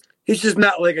 He's just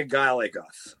not like a guy like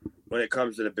us when it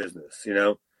comes to the business.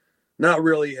 Not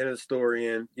really an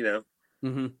historian.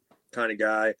 Kind of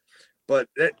guy. But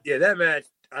that match,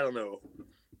 I don't know.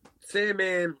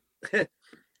 Sandman at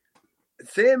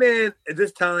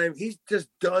this time, he just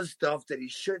does stuff that he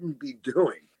shouldn't be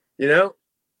doing.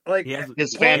 Like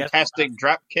his fantastic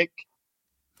drop kick.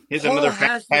 Here's another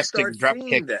fantastic drop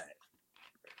kick. That.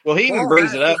 Well, he even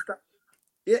brings it up.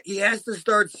 He has to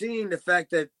start seeing the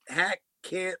fact that Hack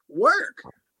can't work.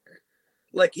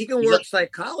 Like he can work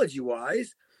psychology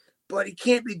wise, but he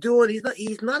can't be doing.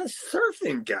 He's not a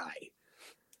surfing guy.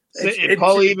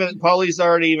 Paulie's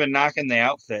already even knocking the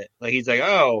outfit. Like he's like,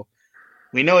 oh,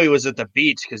 we know he was at the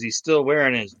beach because he's still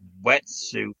wearing his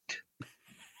wetsuit.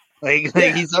 Like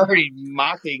he's already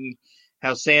mocking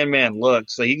how Sandman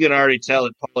looks. So you can already tell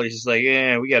that Paulie's just like,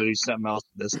 yeah, we got to do something else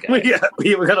with this guy.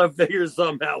 we got to figure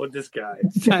something out with this guy.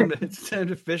 It's time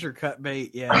to fish or cut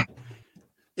bait. Yeah.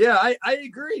 Yeah, I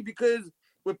agree because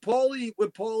with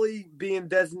Paulie being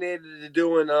designated to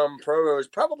doing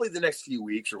promos probably the next few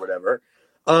weeks or whatever.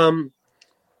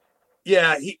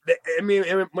 Yeah,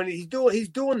 when he's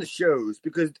doing the shows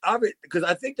because I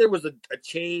think there was a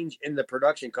change in the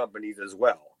production companies as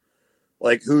well.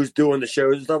 Like who's doing the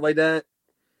shows and stuff like that.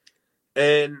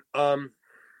 And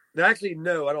actually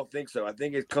no, I don't think so. I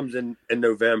think it comes in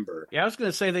November. Yeah, I was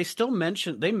gonna say they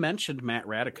mentioned Matt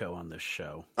Radico on this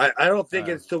show. I don't think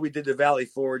it's until we did the Valley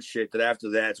Forge shit that after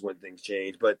that's when things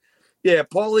change. But yeah,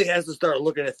 Paulie has to start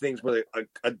looking at things with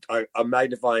a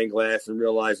magnifying glass and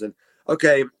realizing,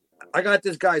 okay, I got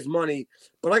this guy's money,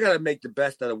 but I got to make the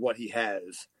best out of what he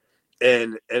has,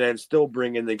 and then still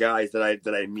bring in the guys that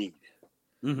I need.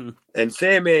 Mm-hmm. And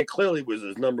Sandman clearly was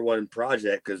his number one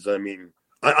project because I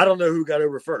don't know who got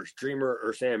over first, Dreamer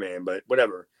or Sandman, but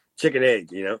whatever, chicken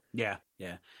egg, Yeah,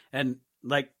 and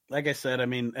like I said,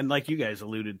 and like you guys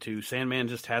alluded to, Sandman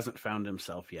just hasn't found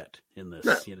himself yet in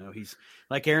this. No. He's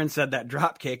like Aaron said, that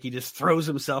drop kick. He just throws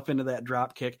himself into that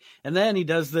drop kick, and then he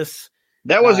does this.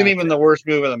 That wasn't even the worst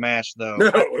move of the match, though. No,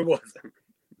 it wasn't.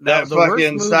 That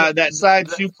fucking side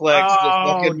suplex, the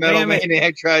fucking Metal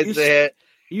Maniac tries to hit.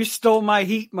 You stole my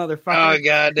heat, motherfucker. Oh,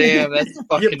 goddamn. That's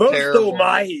fucking you both terrible. Stole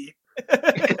my heat.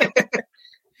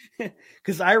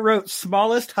 Because I wrote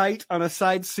smallest height on a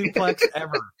side suplex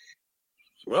ever.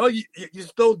 Well, you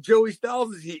stole Joey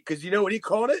Styles' heat because you know what he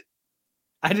called it?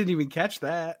 I didn't even catch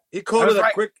that. He called it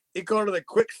a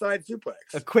quick side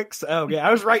suplex. I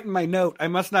was writing my note. I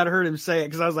must not have heard him say it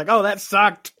because I was like, oh, that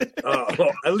sucked.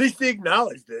 At least he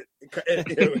acknowledged it.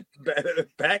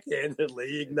 Backhandedly,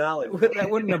 he acknowledged it.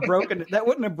 That wouldn't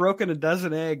have broken a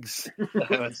dozen eggs.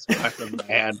 That was fucking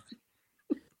bad.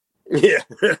 Yeah,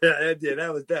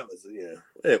 that was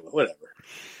anyway, whatever.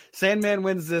 Sandman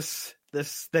wins this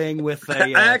thing with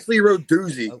a. I actually wrote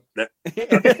doozy.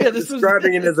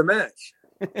 Describing it as a match.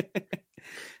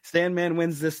 Sandman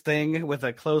wins this thing with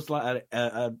a clothesline,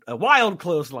 a wild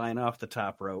clothesline off the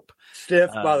top rope. Stiff,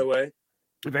 by the way.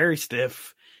 Very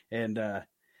stiff. And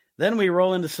then we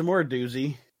roll into some more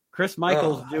doozy. Chris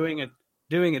Michaels doing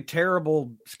a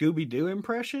terrible Scooby-Doo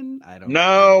impression. I don't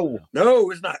know.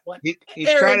 No, it's not. He's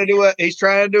trying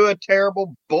to do a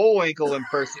terrible Bullwinkle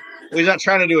impersonation. He's not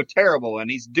trying to do a terrible one.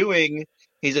 He's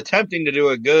attempting to do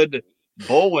a good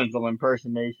Bullwinkle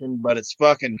impersonation, but it's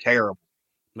fucking terrible.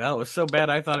 Well, it was so bad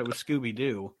I thought it was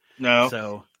Scooby-Doo.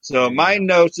 No. So my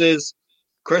notes is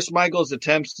Chris Michaels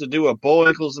attempts to do a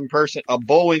Bullwinkle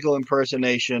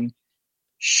impersonation.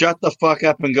 Shut the fuck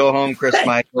up and go home, Chris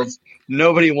Michaels.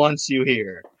 Nobody wants you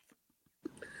here.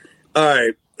 All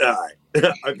right.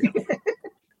 Okay.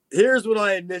 Here's what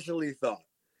I initially thought.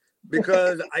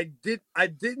 Because I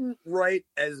didn't write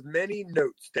as many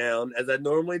notes down as I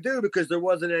normally do because there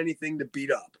wasn't anything to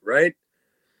beat up, right?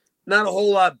 Not a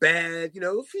whole lot bad,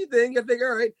 a few things. I think,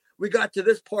 all right, we got to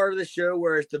this part of the show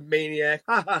where it's the maniac,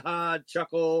 ha ha ha,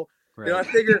 chuckle. Right. I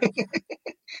figure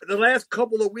the last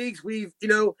couple of weeks we've, I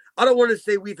don't want to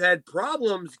say we've had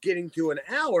problems getting to an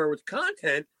hour with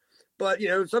content, but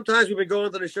sometimes we've been going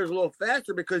through the shows a little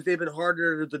faster because they've been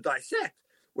harder to dissect.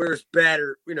 Where it's bad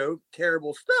or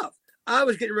terrible stuff. I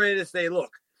was getting ready to say,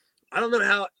 look, I don't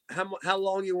know how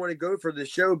long you want to go for the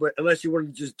show, but unless you want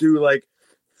to just do like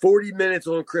 40 minutes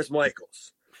on Chris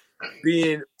Michaels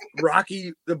being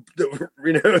Rocky, the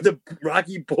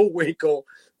Rocky Bullwinkle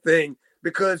thing,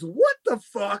 because what the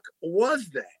fuck was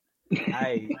that?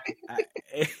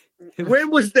 When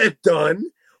was that done?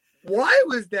 Why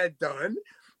was that done?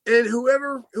 And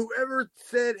whoever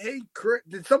said, hey, Chris,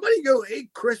 did somebody go, hey,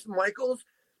 Chris Michaels?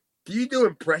 Do you do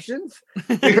impressions?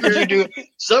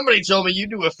 Somebody told me you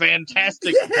do a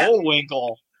fantastic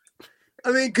Bullwinkle.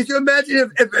 I mean, could you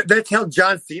imagine if that's how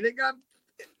John Cena got?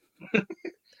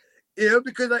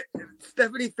 Because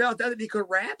Stephanie found out that he could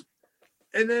rap,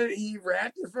 and then he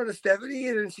rapped in front of Stephanie,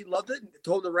 and then she loved it and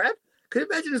told him to rap. Could you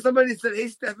imagine if somebody said, "Hey,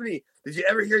 Stephanie, did you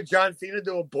ever hear John Cena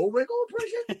do a Bullwinkle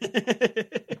impression?"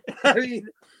 I mean,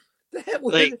 that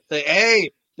was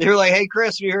they were like, "Hey,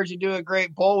 Chris, we heard you do a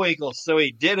great Bullwinkle," so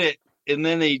he did it, and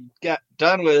then he got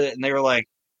done with it, and they were like,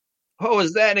 "What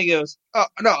was that?" And he goes, "Oh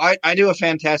no, I do a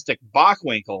fantastic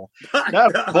Bachwinkle,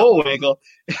 not a Bullwinkle."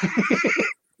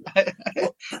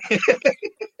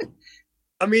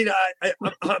 I mean,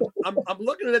 I'm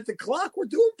looking at the clock. We're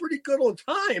doing pretty good on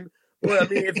time, but I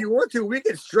mean, if you want to, we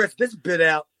can stretch this bit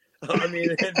out. I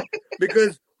mean,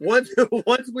 because once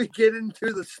we get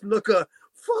into the snooker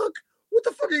fuck, what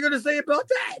the fuck are you going to say about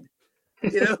that?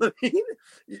 I mean,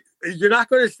 you're not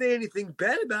going to say anything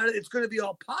bad about it. It's going to be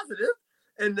all positive,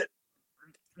 and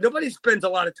nobody spends a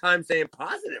lot of time saying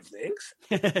positive things.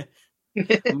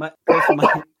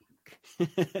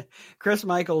 Chris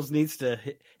Michaels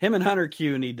him and Hunter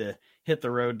Q need to hit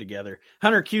the road together.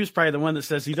 Hunter Q's probably the one that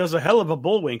says he does a hell of a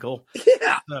Bullwinkle.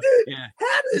 Yeah. Yeah.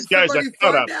 How did somebody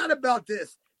find out about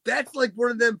this? That's like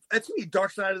one of them. That's the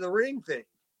Dark Side of the Ring thing.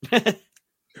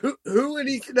 Who in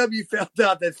ECW found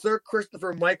out that Sir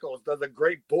Christopher Michaels does a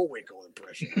great Bullwinkle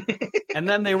impression? And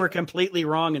then they were completely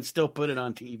wrong and still put it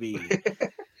on TV.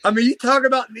 I mean, you talk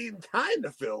about needing time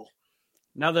to fill.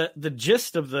 Now, the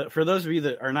gist of for those of you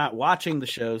that are not watching the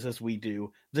shows as we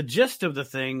do, the gist of the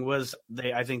thing was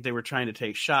I think they were trying to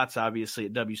take shots, obviously,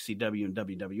 at WCW and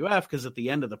WWF, because at the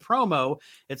end of the promo,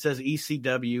 it says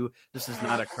ECW, this is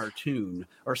not a cartoon,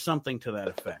 or something to that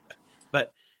effect.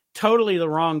 But totally the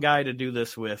wrong guy to do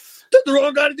this with. The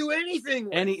wrong guy to do anything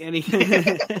with.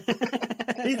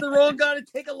 He's the wrong guy to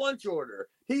take a lunch order.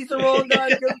 He's the wrong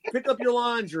guy to go pick up your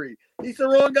laundry. He's the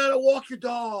wrong guy to walk your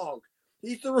dog.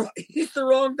 He's the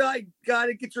wrong guy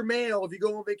to get your mail if you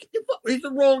go on vacation. He's the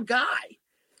wrong guy.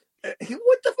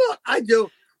 What the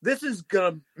fuck? This is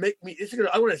gonna make me.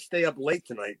 I want to stay up late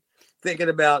tonight thinking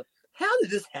about how did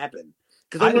this happen?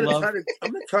 Because I'm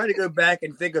gonna try to go back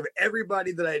and think of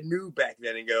everybody that I knew back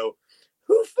then and go,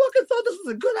 who fucking thought this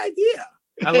was a good idea?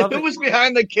 I love who was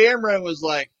behind the camera and was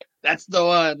like, "That's the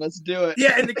one. Let's do it."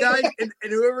 Yeah, and the guy and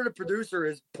whoever the producer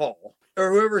is, Paul,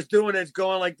 or whoever's doing it's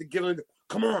going like to give him.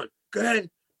 Come on. Go ahead.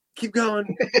 Keep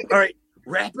going. All right.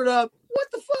 Wrap it up. What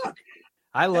the fuck?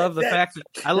 I love the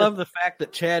fact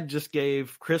that Chad just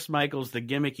gave Chris Michaels the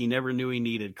gimmick he never knew he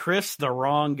needed. Chris, the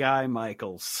wrong guy,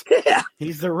 Michaels. Yeah.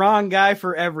 He's the wrong guy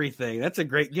for everything. That's a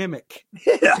great gimmick.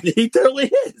 Yeah, he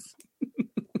totally is.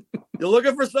 You're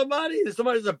looking for somebody? If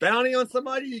somebody's a bounty on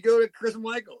somebody, you go to Chris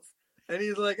Michaels. And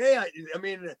he's like, hey, I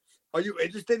mean, are you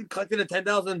interested in collecting a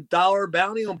 $10,000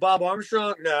 bounty on Bob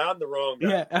Armstrong? No, I'm the wrong guy.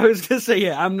 Yeah, I was going to say,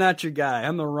 I'm not your guy.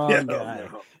 I'm the wrong guy.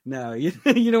 No, you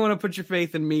don't want to put your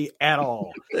faith in me at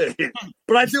all.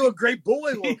 But I do a great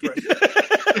Bullwinkle impression.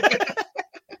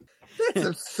 That's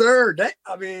absurd.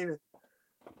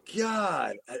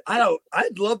 God,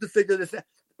 I'd love to figure this out.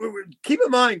 Keep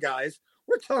in mind, guys,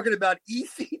 we're talking about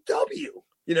ECW,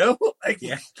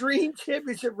 Extreme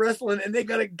Championship Wrestling, and they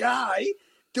got a guy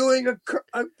doing a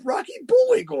Rocky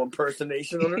Bullwinkle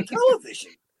impersonation on their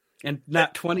television. And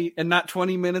not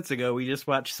 20 minutes ago, we just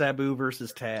watched Sabu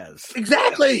versus Taz.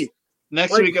 Exactly.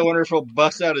 Next week, I wonder if he'll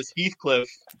bust out his Heathcliff.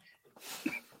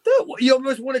 You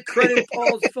almost want to credit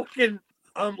Paul's fucking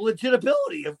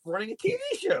legitimacy of running a TV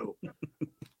show.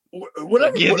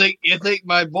 Whatever. You think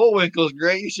my Bullwinkle's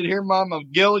great? You should hear Mom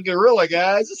of Gil Gorilla,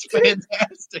 guys. It's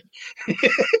fantastic.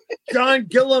 John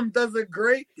Gillum does a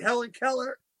great Helen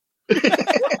Keller. Get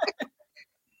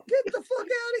the fuck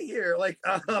out of here!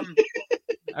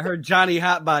 I heard Johnny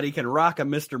Hotbody can rock a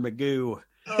Mr. Magoo.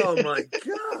 Oh my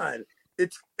god,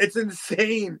 it's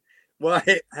insane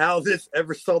how this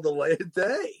ever saw the light of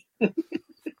day.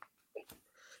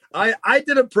 I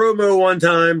did a promo one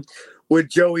time with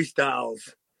Joey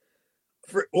Styles.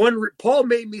 Paul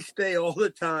made me stay all the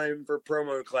time for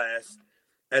promo class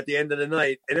at the end of the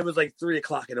night, and it was like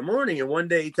 3:00 in the morning. And one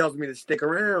day he tells me to stick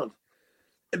around.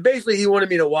 And basically, he wanted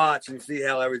me to watch and see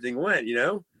how everything went,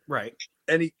 Right.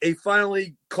 And he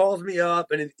finally calls me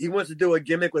up, and he wants to do a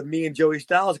gimmick with me and Joey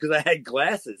Styles because I had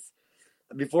glasses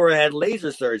before I had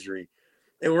laser surgery.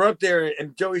 And we're up there,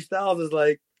 and Joey Styles is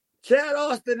like, Chad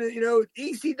Austin,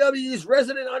 ECW's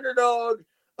resident underdog.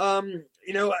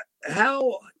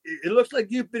 How it looks like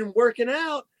you've been working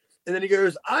out. And then he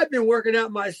goes, I've been working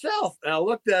out myself. And I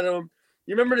looked at him.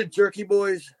 You remember the Jerky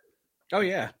Boys? Oh,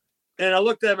 yeah. And I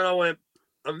looked at him and I went,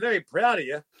 I'm very proud of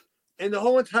you. And the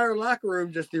whole entire locker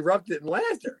room just erupted in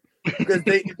laughter because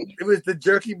it was the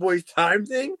Jerky Boys time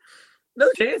thing. no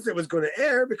chance it was going to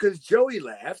air because Joey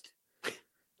laughed.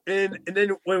 And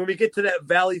then when we get to that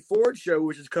Valley Forge show,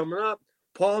 which is coming up,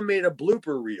 Paul made a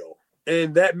blooper reel.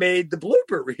 And that made the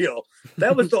blooper reel.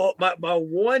 That was my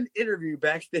one interview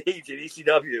backstage at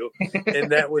ECW,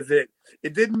 and that was it.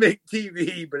 It didn't make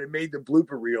TV, but it made the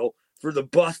blooper reel for the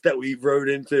bus that we rode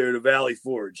into the Valley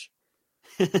Forge.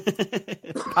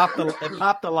 It popped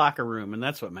the locker room, and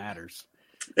that's what matters.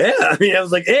 Yeah, I mean, I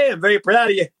was like, hey, I'm very proud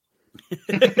of you.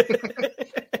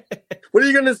 What are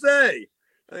you going to say?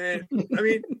 I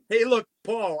mean, hey, look,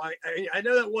 Paul, I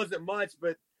know that wasn't much,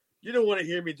 but you don't want to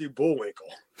hear me do Bullwinkle.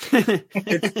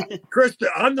 Chris,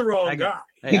 I'm the wrong guy.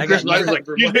 Hey, Chris Michael's like,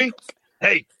 excuse me?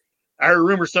 Hey, I heard a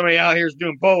rumor somebody out here is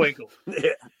doing Bullwinkle.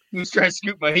 Yeah. Who's trying to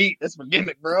scoop my heat? That's my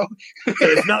gimmick, bro.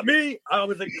 It's not me. I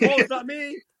was like, Paul, it's not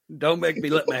me. Don't make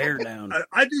me let my hair down.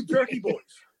 I do Turkey Boys.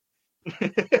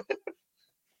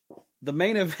 The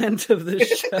main event of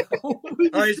this show. All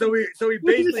right, so we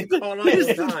basically caught up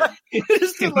on time. We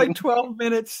just did like 12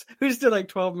 minutes. We just did like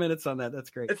 12 minutes on that.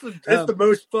 That's great. It's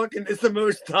the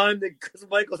most time that Chris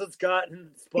Michaels has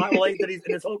gotten spotlight that he's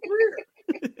in his whole career.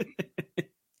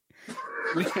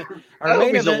 I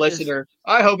hope he's a listener.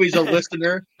 I hope he's a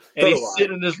listener, and he's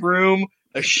sitting in this room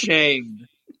ashamed.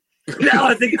 Now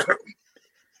I think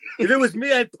if it was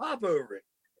me, I'd pop over it.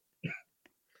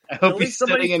 I hope he's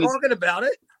somebody's talking about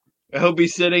it. I hope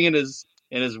he's sitting in his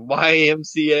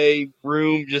YMCA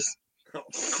room, just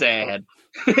sad.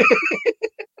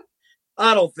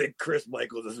 I don't think Chris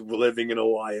Michaels is living in a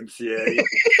YMCA.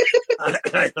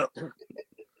 I don't.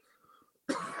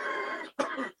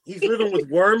 He's living with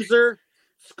Wormser,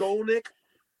 Skolnick,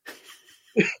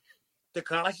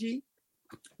 Takashi,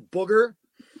 Booger.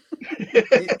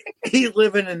 He's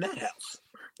living in that house.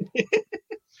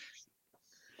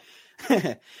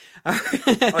 All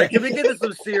right, can we get into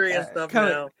some serious stuff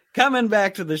now? Coming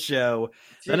back to the show,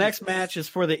 the next match is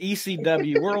for the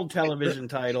ECW World Television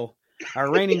title.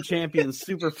 Our reigning champion,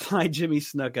 Superfly Jimmy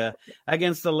Snuka,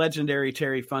 against the legendary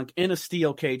Terry Funk in a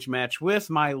steel cage match with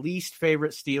my least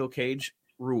favorite steel cage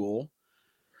rule.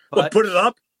 But put it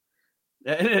up?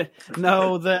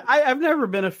 No, I've never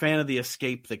been a fan of the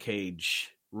escape the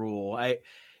cage rule. I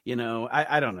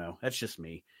don't know. That's just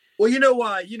me. Well, you know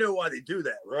why they do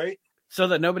that, right? So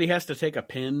that nobody has to take a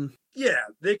pin. Yeah,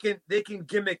 they can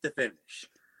gimmick the finish.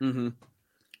 Mm-hmm.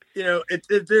 You know,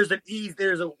 there's an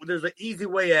easy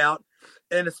way out,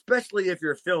 and especially if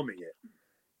you're filming it,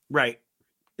 right?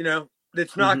 You know,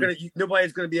 it's not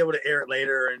nobody's gonna be able to air it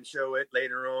later and show it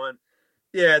later on.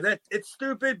 Yeah, it's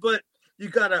stupid, but you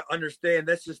gotta understand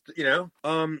that's just you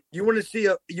want to see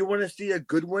a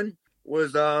good one.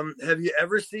 Have you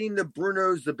ever seen the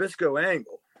Bruno Zbyszko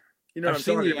angle? You know, I've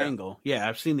seen the angle. Yeah,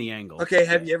 I've seen the angle. Okay,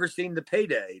 have you ever seen the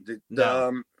Payday?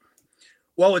 No.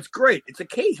 Well, it's great. It's a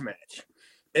cage match.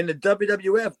 And the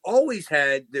WWF always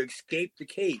had the escape the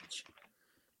cage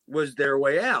was their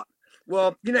way out.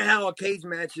 Well, you know how a cage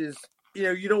match is,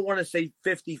 you don't want to say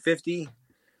 50-50,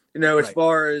 as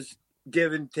far as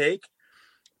give and take.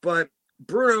 But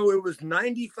Bruno, it was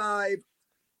 95-5,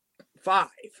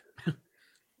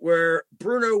 where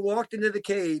Bruno walked into the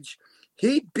cage.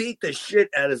 He beat the shit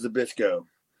out of Zbyszko.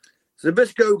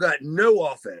 Zbyszko got no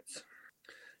offense.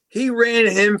 He ran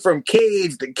him from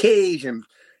cage to cage and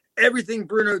everything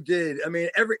Bruno did. I mean,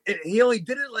 he only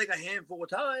did it like a handful of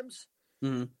times,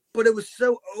 but it was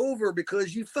so over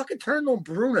because you fucking turned on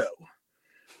Bruno.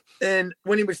 And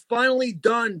when he was finally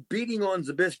done beating on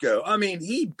Zbyszko, I mean,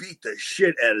 he beat the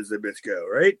shit out of Zbyszko,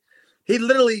 right? He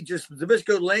literally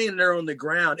Zbyszko laying there on the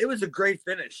ground. It was a great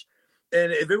finish.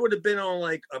 And if it would have been on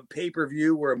like a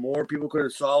pay-per-view where more people could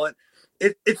have saw it,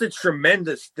 it's a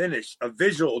tremendous finish, the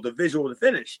visual to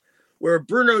finish, where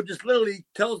Bruno just literally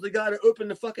tells the guy to open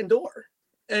the fucking door.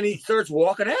 And he starts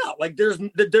walking out. Like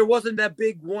there wasn't that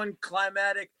big one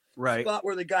climatic spot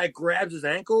where the guy grabs his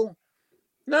ankle.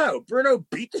 No, Bruno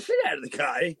beat the shit out of the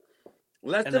guy,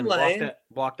 left him laying,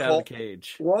 walked out of the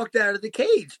cage. Walked out of the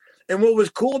cage. And what was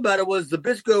cool about it was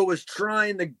Zbyszko was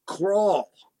trying to crawl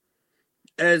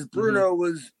as Bruno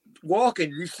was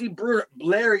walking. You see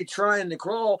Larry trying to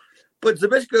crawl, but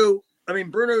Bruno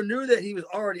knew that he was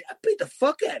already, I beat the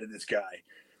fuck out of this guy.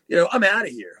 I'm out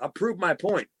of here. I proved my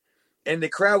point. And the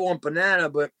crowd went banana,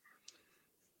 but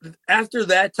after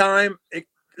that time, the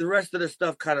rest of the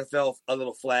stuff kind of fell a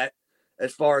little flat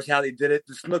as far as how they did it.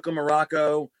 The Snuka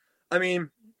Morocco.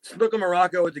 Snuka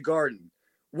Morocco at the Garden.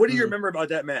 What do you remember about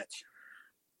that match?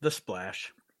 The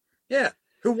Splash. Yeah.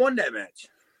 Who won that match?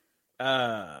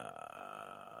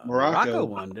 Morocco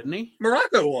won, didn't he?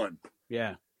 Morocco won.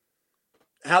 Yeah.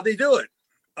 How'd they do it?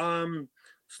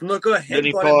 Snuka Then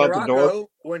he headbutted fell out the door. Morocco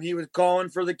when he was calling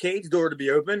for the cage door to be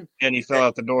open. And he fell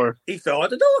out the door. He fell out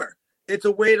the door. It's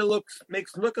a way to make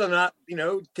Snuka not,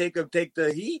 take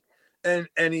the heat, and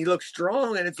he looks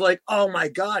strong. And it's like, oh my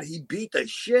God, he beat the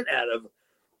shit out of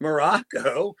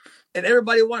Morocco, and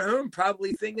everybody went home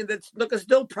probably thinking that Snuka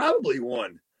still probably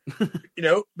won,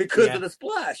 because of the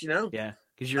splash, Yeah,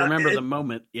 because you remember the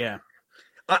moment. Yeah.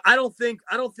 I don't think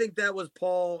that was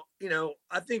Paul.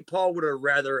 I think Paul would have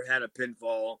rather had a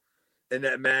pinfall in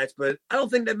that match, but I don't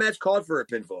think that match called for a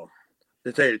pinfall.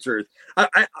 To tell you the truth,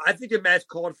 I think the match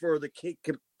called for the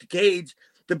cage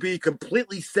to be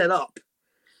completely set up,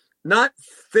 not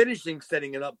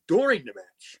setting it up during the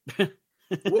match.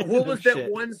 What was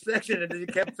that one section that he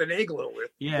kept finagling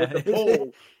with? Yeah, with the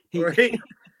pole, right?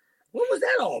 What was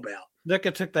that all about?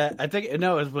 Snuka took that. I think it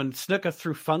was when Snuka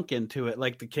threw Funk into it,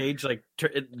 like the cage, like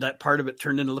that part of it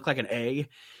turned into look like an A.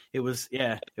 It was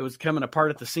coming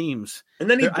apart at the seams. And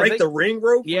then he break the ring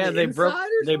rope. Yeah, they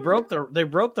broke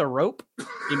the rope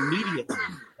immediately.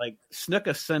 Like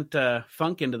Snuka sent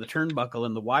Funk into the turnbuckle,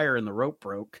 and the wire and the rope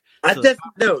broke.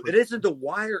 It isn't the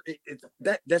wire.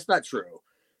 That's not true.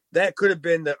 That could have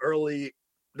been the early.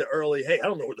 Hey, I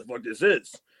don't know what the fuck this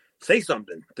is. Say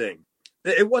something thing.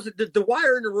 It wasn't the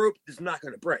wire and the rope is not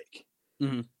going to break.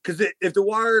 Because if the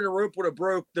wire and the rope would have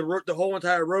broke, the whole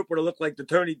entire rope would have looked like the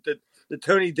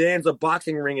Tony Danza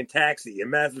boxing ring in Taxi in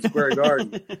Madison Square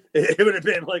Garden. It would have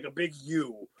been like a big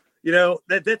U.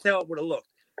 That's how it would have looked.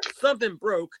 Something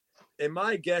broke, and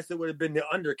my guess it would have been the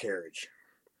undercarriage.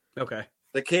 Okay.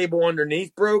 The cable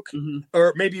underneath broke,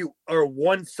 or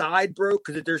one side broke,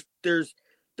 because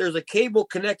there's a cable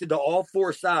connected to all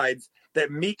four sides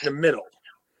that meet in the middle.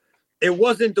 It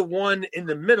wasn't the one in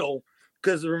the middle.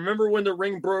 Because remember when the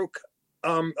ring broke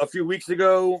a few weeks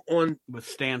ago with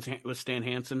Stan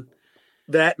Hansen?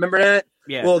 Remember that?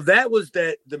 Yeah. Well, that was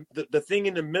the thing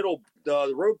in the middle.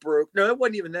 The rope broke. No, it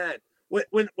wasn't even that.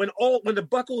 When the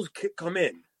buckles come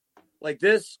in like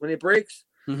this, when it breaks,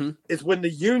 it's when the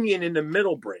union in the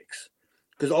middle breaks.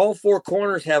 Because all four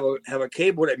corners have a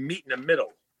cable that meet in the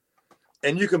middle,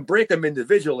 and you can break them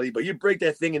individually, but you break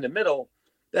that thing in the middle,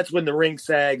 that's when the ring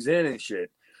sags in and shit.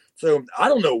 So I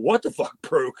don't know what the fuck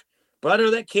broke, but I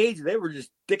know that cage, they were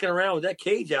just dicking around with that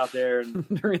cage out there. And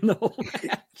during the whole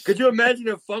match. Could you imagine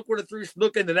if Funk would have threw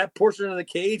Snuka into that portion of the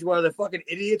cage while the fucking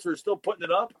idiots were still putting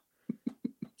it up?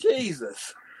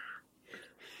 Jesus.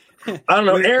 I don't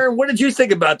know. Aaron, what did you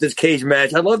think about this cage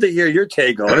match? I'd love to hear your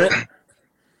take on it.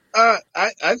 I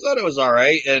thought it was all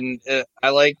right, and I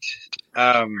liked.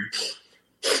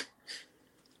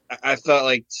 I thought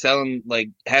like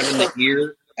having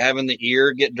the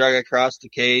ear get drug across the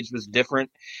cage was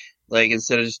different. Like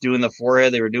instead of just doing the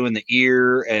forehead, they were doing the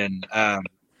ear, and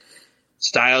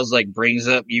Styles like brings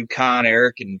up Yukon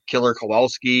Eric and Killer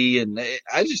Kowalski, and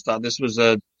I just thought this was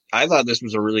a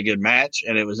really good match,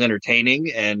 and it was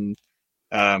entertaining. And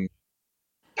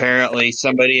apparently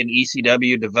somebody in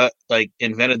ECW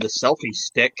invented the selfie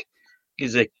stick,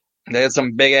 because they had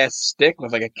some big ass stick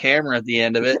with like a camera at the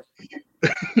end of it.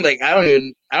 Like I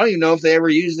don't even know if they ever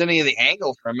used any of the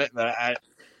angle from it, but I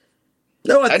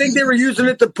think they were using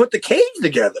it to put the cage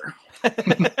together.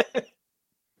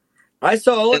 I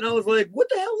saw it and I was like, what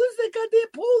the hell is that goddamn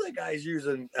pole that guy's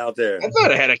using out there? I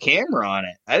thought it had a camera on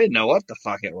it. I didn't know what the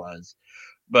fuck it was,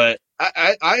 but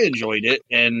I enjoyed it.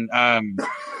 And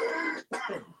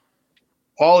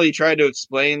Paulie tried to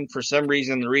explain for some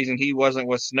reason the reason he wasn't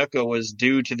with Snuka was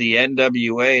due to the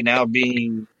NWA now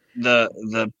being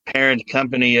the parent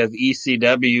company of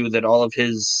ECW, that all of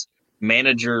his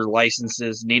manager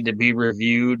licenses need to be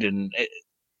reviewed, and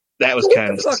that was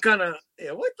kind of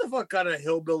what the fuck kind of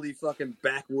hillbilly fucking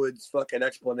backwoods fucking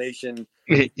explanation?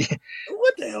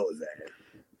 What the hell is that?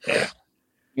 Yeah.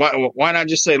 Why not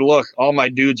just say, look, all my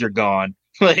dudes are gone.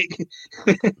 Like,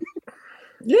 yeah,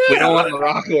 we don't want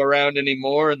Morocco around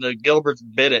anymore, and the Gilberts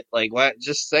bid it. Like, what?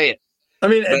 Just say it. I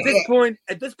mean,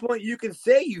 at this point, you can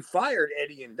say you fired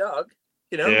Eddie and Doug.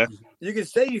 You can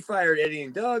say you fired Eddie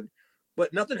and Doug,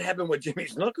 but nothing happened with Jimmy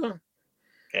Snuka.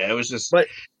 Yeah, it was just. But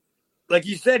like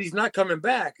you said, he's not coming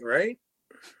back, right?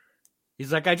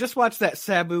 He's like, I just watched that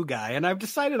Sabu guy, and I've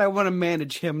decided I want to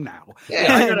manage him now.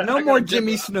 Yeah, no more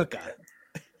Jimmy Snuka.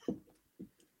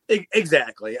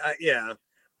 Exactly.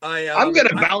 I'm going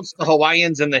to bounce the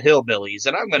Hawaiians and the Hillbillies,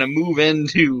 and I'm going to move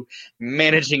into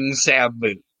managing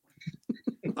Sabu.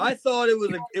 I thought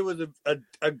it was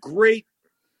a great.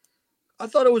 I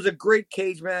thought it was a great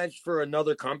cage match for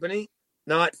another company,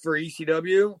 not for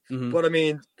ECW. Mm-hmm. But I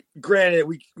mean, granted,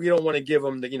 we don't want to give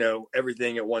them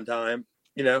everything at one time,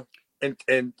 and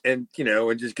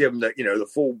just give them the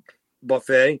full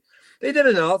buffet. They did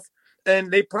enough.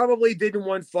 And they probably didn't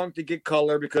want Funk to get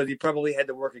color because he probably had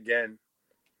to work again.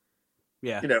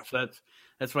 Yeah, so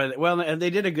that's why. And they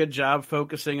did a good job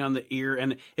focusing on the ear,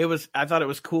 and I thought it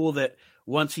was cool that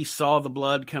once he saw the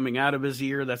blood coming out of his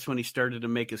ear, that's when he started to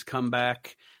make his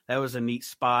comeback. That was a neat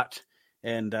spot,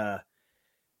 and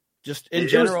just in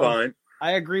general, was fine.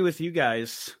 I agree with you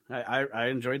guys. I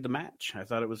enjoyed the match. I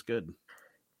thought it was good,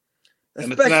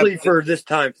 especially for this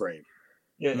time frame.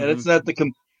 Yeah, and it's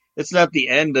not the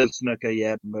end of Snuka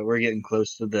yet, but we're getting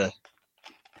close to the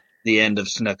end of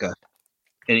Snuka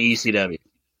in ECW.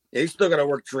 Yeah, he's still got to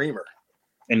work Dreamer.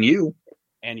 And you.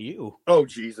 Oh,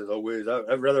 Jesus. Always.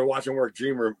 I'd rather watch him work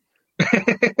Dreamer.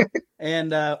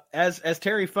 And as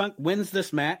Terry Funk wins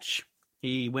this match,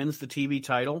 he wins the TV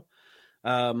title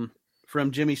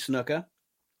from Jimmy Snuka.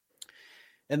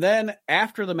 And then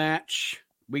after the match,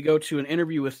 we go to an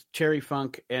interview with Terry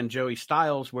Funk and Joey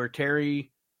Styles where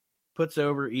Terry puts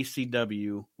over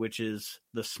ECW, which is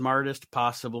the smartest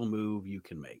possible move you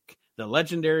can make. The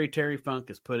legendary Terry Funk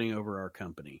is putting over our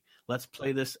company. Let's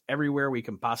play this everywhere we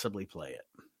can possibly play it.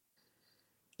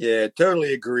 Yeah,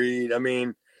 totally agreed. I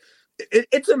mean,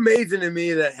 it's amazing to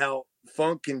me that how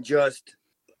Funk can just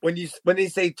when they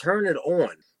say turn it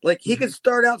on, like he could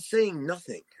start out saying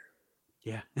nothing.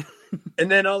 Yeah.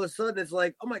 And then all of a sudden it's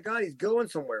like, oh my God, he's going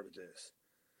somewhere with this.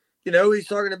 You know, he's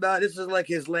talking about this is like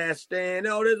his last stand.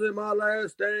 Oh, this is my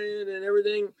last stand and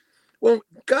everything. Well,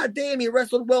 goddamn, he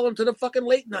wrestled well into the fucking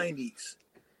late 90s.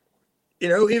 You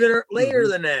know, even later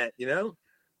than that, you know.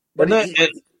 But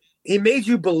he made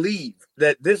you believe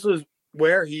that this was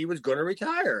where he was going to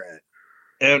retire at.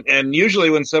 And usually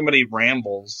when somebody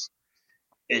rambles,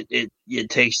 it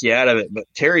takes you out of it. But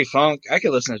Terry Funk, I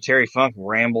could listen to Terry Funk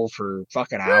ramble for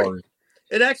fucking hours.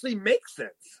 It actually makes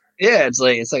sense. Yeah, it's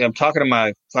like I'm talking to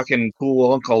my fucking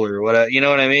cool uncle or whatever. You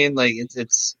know what I mean? Like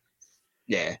it's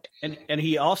yeah. And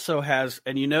he also has,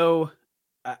 and you know,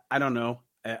 I don't know,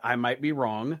 I might be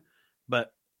wrong,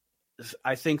 but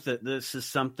I think that this is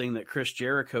something that Chris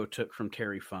Jericho took from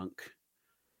Terry Funk.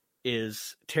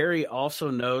 Is Terry also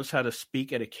knows how to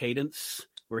speak at a cadence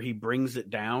where he brings it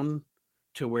down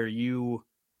to where you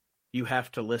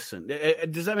have to listen.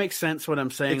 Does that make sense? What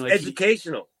I'm saying? It's like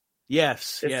educational.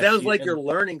 Yes. It sounds like you're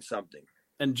learning something.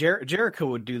 And Jericho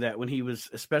would do that when he was,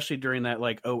 especially during that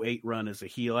like 08 run as a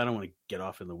heel. I don't want to get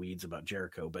off in the weeds about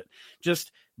Jericho, but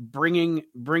just bringing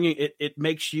it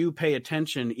makes you pay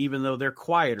attention, even though they're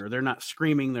quieter. They're not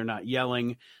screaming. They're not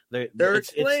yelling. They're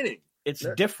explaining. It's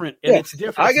different. And it's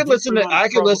different. I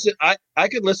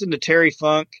could listen to Terry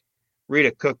Funk read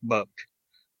a cookbook.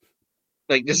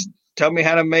 Like just tell me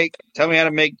how to make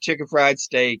chicken fried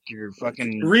steak or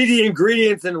fucking read the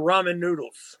ingredients in ramen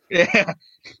noodles. Yeah.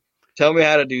 Tell me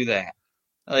how to do that.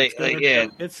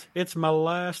 It's my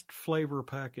last flavor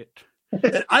packet.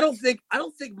 I don't think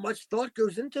much thought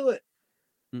goes into it.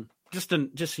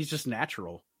 He's just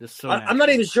natural. Just so I'm not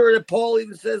even sure that Paul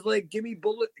even says like, give me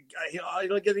bullet. I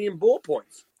don't get any bullet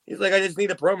points. He's like, I just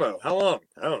need a promo. How long?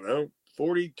 I don't know,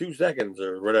 42 seconds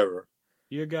or whatever.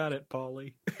 You got it,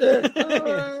 Paulie.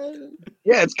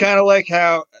 Yeah, it's kind of like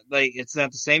how like it's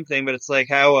not the same thing, but it's like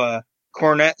how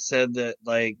Cornette said that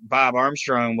like Bob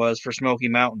Armstrong was for Smoky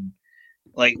Mountain.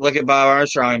 Like look at Bob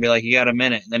Armstrong and be like, you got a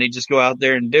minute. And then he'd just go out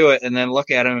there and do it, and then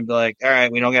look at him and be like, all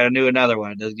right, we don't got to do another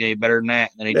one. It doesn't get any better than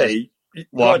that. And then he just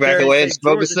walk back away and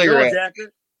smoke a cigarette.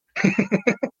 That's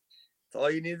all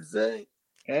you need to say.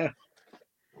 Yeah.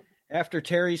 After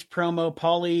Terry's promo,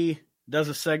 Paulie does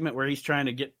a segment where he's trying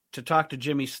to get to talk to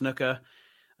Jimmy Snuka.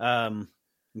 And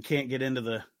can't get into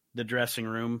the dressing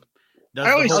room.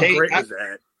 I always hate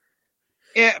that.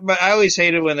 Yeah, but I always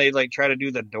hated when they like try to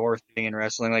do the door thing in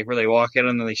wrestling, like where they walk in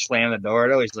and then they slam the door.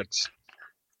 It always looks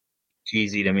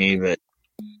cheesy to me, but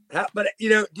you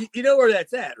know where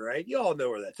that's at, right? You all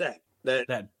know where that's at.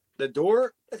 That the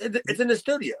door, it's in the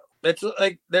studio. It's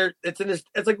like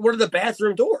it's like one of the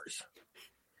bathroom doors.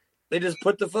 They just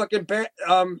put the fucking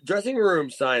dressing room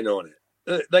sign on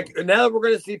it. Like now we're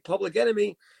going to see Public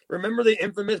Enemy. Remember the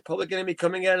infamous Public Enemy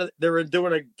coming out of? They were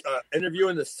doing a interview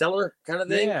in the cellar kind of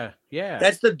thing. Yeah.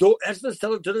 That's the door. That's the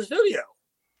cellar to the studio.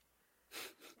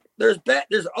 There's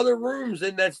other rooms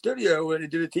in that studio when they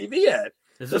do the TV ad.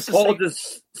 Paul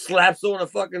just slaps on a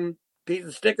fucking piece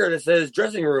of sticker that says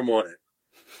dressing room on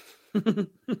it.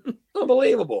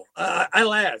 Unbelievable. I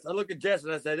laughed. I looked at Jess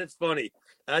and I said, it's funny.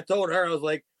 And I told her, I was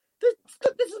like,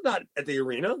 this is not at the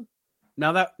arena.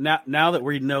 Now that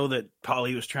we know that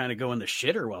Paulie was trying to go in the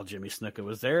shitter while Jimmy Snuka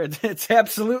was there, it's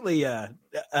absolutely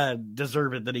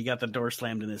deserved that he got the door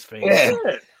slammed in his face.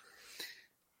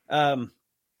 Yeah.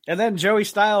 And then Joey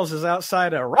Styles is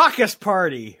outside a raucous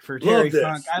party for Terry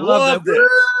Funk. I love it.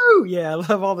 Woo! Yeah, I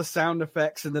love all the sound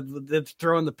effects and the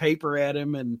throwing the paper at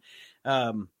him, and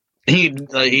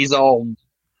he's all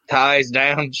ties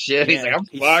down shit. Yeah, he's like, I'm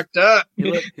fucked up.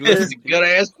 This is a good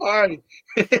ass party.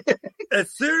 As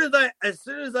soon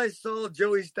as I saw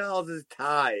Joey Styles'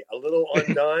 tie a little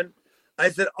undone,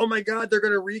 I said, "Oh my God, they're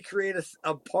going to recreate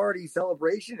a party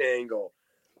celebration angle,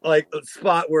 like a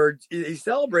spot where he's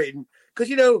celebrating." Because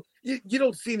you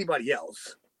don't see anybody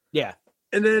else. Yeah.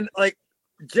 And then like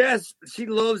Jess, she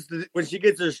loves when she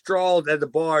gets her straws at the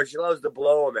bar, she loves to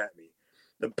blow them at me,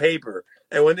 the paper.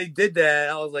 And when they did that,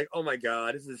 I was like, "Oh my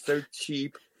God, this is so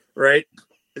cheap, right?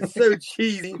 It's so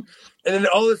cheesy." And then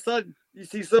all of a sudden, you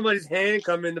see somebody's hand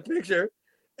come in the picture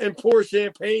and pour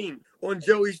champagne on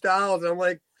Joey Styles, and I'm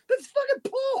like, "That's fucking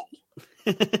Paul!"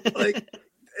 Like.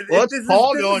 Well, it's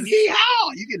Paul going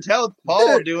yeehaw. You can tell it's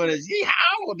Paul doing his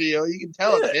yeehaw deal. You can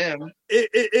tell it's him.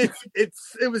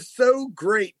 It was so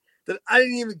great that I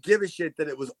didn't even give a shit that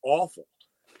it was awful.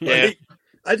 Yeah. Like,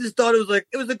 I just thought it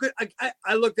was a good.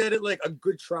 I looked at it like a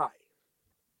good try.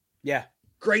 Yeah,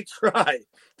 great try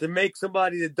to make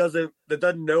somebody that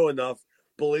doesn't know enough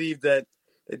believe that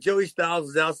Joey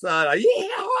Styles is outside.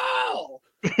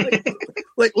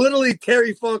 Like literally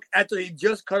Terry Funk, after he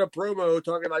just cut a promo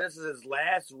talking about this is his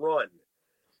last run,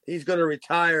 he's going to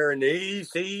retire in the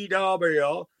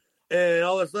ECW, and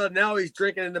all of a sudden now he's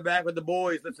drinking in the back with the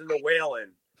boys, listening to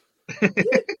wailing.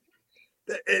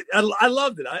 I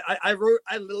loved it. I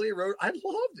literally wrote, I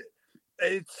loved it.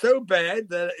 It's so bad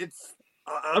that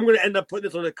I'm going to end up putting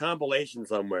this on a compilation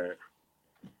somewhere.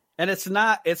 And it's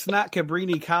not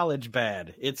Cabrini College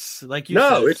bad. It's like you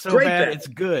said, it's so bad, it's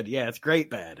good. Yeah, it's great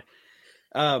bad.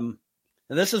 And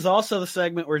this is also the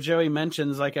segment where Joey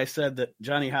mentions, like I said, that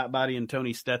Johnny Hotbody and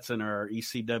Tony Stetson are our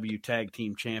ECW tag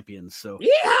team champions. So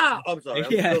yeah, I'm sorry,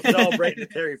 I'm still celebrating the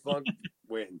Terry Funk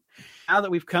win. Now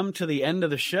that we've come to the end of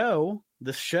this show,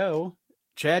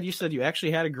 Chad, you said you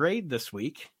actually had a grade this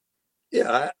week.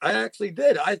 Yeah, I actually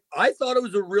did. I thought it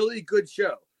was a really good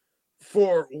show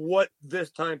for what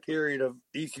this time period of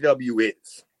ECW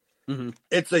is. Mm-hmm.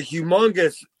 It's a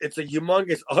humongous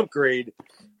upgrade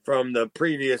from the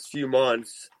previous few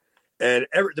months, and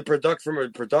from a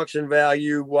production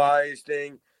value wise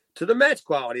thing to the match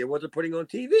quality of what they're putting on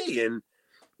TV, and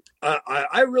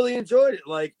I really enjoyed it.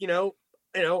 Like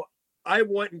I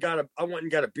went and got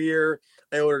a beer.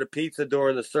 I ordered a pizza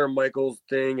during the Sir Michaels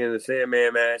thing and the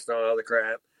Sandman match and all that other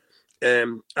crap.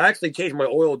 And I actually changed my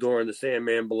oil during the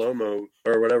Sandman Belomo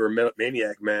or whatever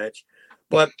Maniac match.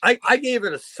 But I gave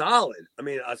it a solid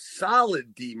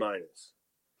D-.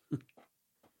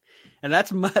 And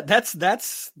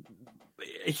that's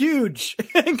huge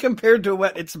compared to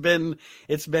what it's been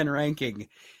ranking.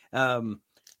 I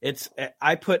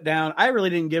really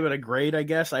didn't give it a grade, I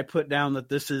guess. I put down that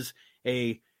this is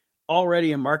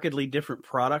already a markedly different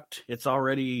product. It's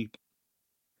already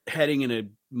heading in a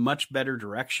much better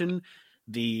direction.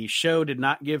 The show did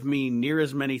not give me near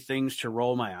as many things to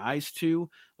roll my eyes to.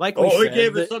 Like it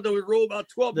gave us something we roll about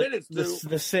 12 minutes to.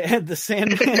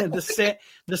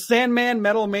 The Sandman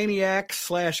Metal Maniac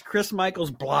 / Chris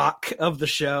Michaels block of the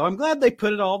show. I'm glad they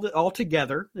put it all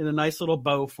together in a nice little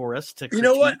bow for us to critique. You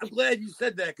know what? I'm glad you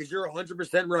said that because you're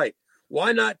 100% right.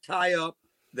 Why not tie up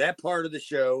that part of the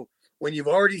show when you've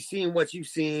already seen what you've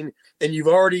seen and you've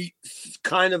already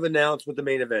kind of announced what the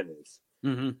main event is?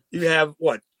 Mm-hmm. You have,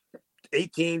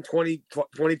 18, 20,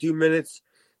 22 minutes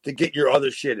to get your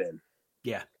other shit in.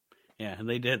 Yeah. Yeah, and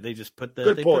they did. They just put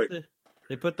they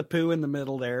put the poo in the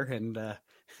middle there, and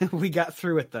we got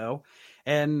through it though.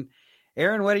 And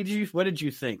Aaron, what did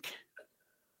you think?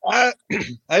 I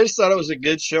just thought it was a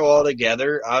good show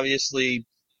altogether. Obviously,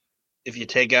 if you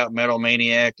take out Metal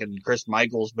Maniac and Chris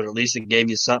Michaels, but at least it gave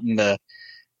you something to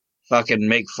fucking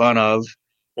make fun of.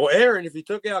 Well, Aaron, if you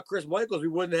took out Chris Michaels, we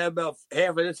wouldn't have about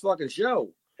half of this fucking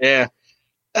show. Yeah,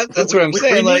 that's what I'm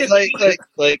saying.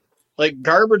 Like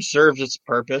garbage serves its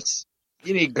purpose.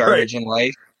 You need garbage in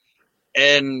life,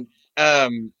 and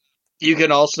you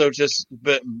can also just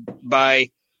by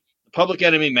Public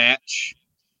Enemy match,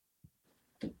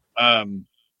 and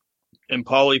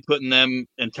Paulie putting them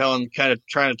and trying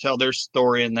to tell their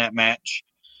story in that match,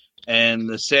 and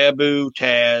the Sabu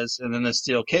Taz, and then the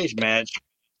Steel Cage match.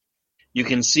 You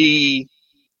can see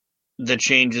the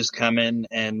changes coming,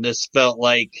 and this felt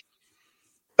like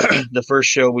the first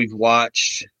show we've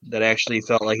watched that actually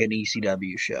felt like an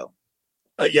ECW show.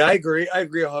 Yeah, I agree. I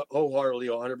agree wholeheartedly,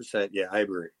 100%. Yeah, I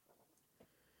agree.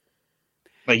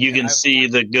 Like you can see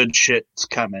the good shit's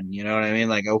coming. You know what I mean?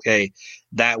 Like, okay,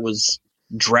 that was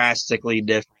drastically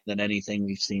different than anything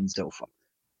we've seen so far.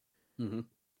 Mm-hmm.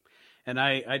 And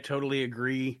I totally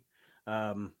agree.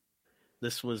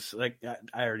 This was like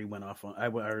I already went off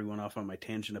on my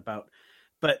tangent about,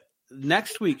 but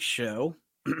next week's show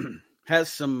has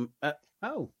some.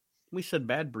 We said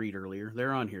Bad Breed earlier.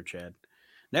 They're on here, Chad.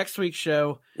 Next week's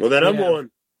show. Well, then I'm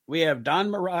on. We have Don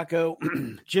Morocco,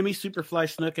 Jimmy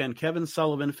Superfly Snuka, and Kevin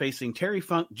Sullivan facing Terry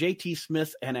Funk, JT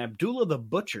Smith, and Abdullah the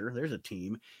Butcher. There's a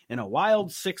team in a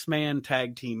wild 6-man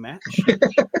tag team match.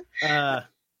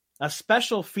 A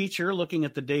special feature looking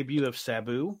at the debut of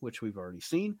Sabu, which we've already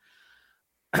seen.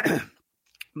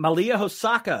 Malia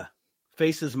Hosaka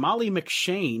faces Molly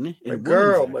McShane. My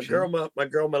girl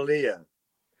Malia.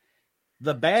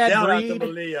 The Bad Shout Breed. out to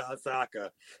Malia Hosaka.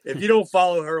 If you don't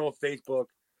follow her on Facebook,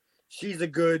 she's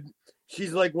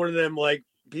like one of them like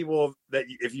people that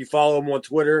if you follow them on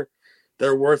Twitter,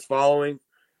 they're worth following.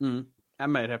 I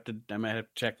might have to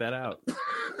check that out.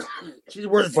 She's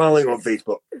worth following on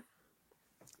Facebook.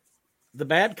 The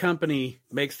Bad Company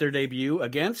makes their debut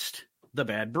against the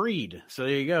Bad Breed. So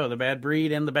there you go. The Bad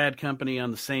Breed and the Bad Company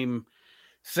on the same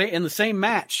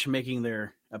match, making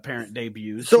their apparent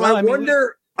debuts. So I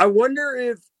wonder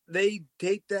if they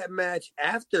take that match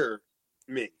after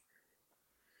me.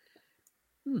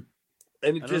 And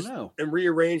and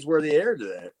rearrange where they aired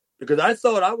that. Because I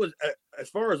thought I was, as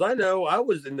far as I know, I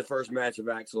was in the first match of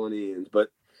Axel and Ian's, but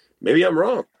maybe I'm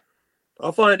wrong.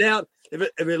 I'll find out if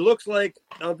it looks like.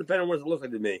 It'll depend on what it looks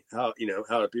like to me. How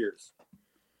it appears.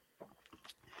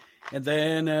 And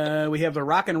then we have the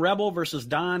Rockin' Rebel versus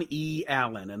Don E.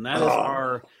 Allen, and that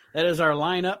is our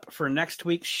lineup for next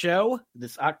week's show.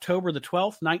 This October the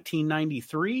 12th,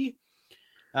 1993.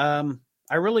 I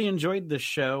really enjoyed this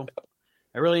show.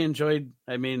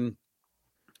 I mean,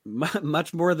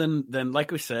 much more than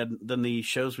like we said, than the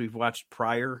shows we've watched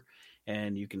prior.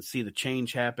 And you can see the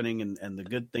change happening and the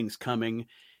good things coming.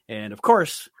 And of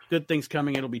course, good things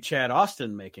coming. It'll be Chad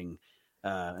Austin making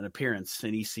an appearance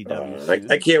in ECW.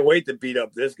 I can't wait to beat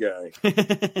up this guy.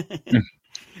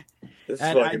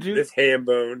 This ham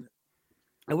bone.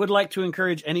 I would like to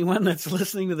encourage anyone that's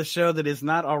listening to the show that is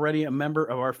not already a member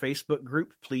of our Facebook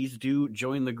group, please do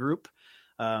join the group.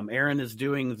 Aaron is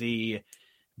doing the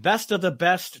Best of the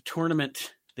Best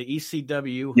tournament, the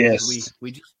ECW. Yes.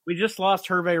 We just lost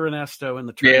Hervé Renesto in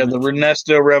the tournament. Yeah, the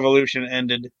Renesto revolution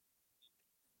ended.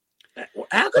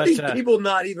 How could these people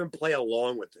not even play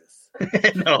along with this?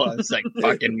 No, I was like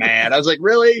fucking mad. I was like,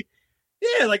 really?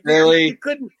 Yeah, like really?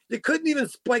 They couldn't even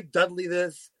Spike Dudley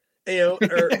this, or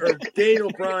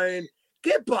Daniel Bryan.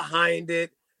 Get behind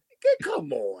it.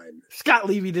 Come on. Scott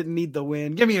Levy didn't need the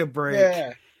win. Give me a break.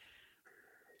 Yeah.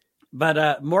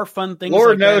 But more fun things.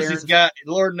 Lord knows he's got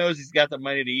the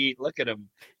money to eat. Look at him.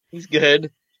 He's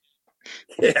good.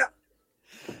 Yeah.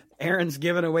 Aaron's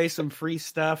giving away some free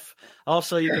stuff.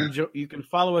 Also, you can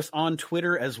follow us on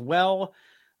Twitter as well.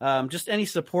 Just any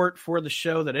support for the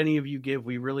show that any of you give,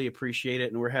 we really appreciate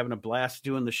it, and we're having a blast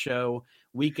doing the show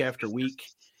week after week.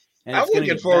 And I'm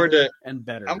looking forward to and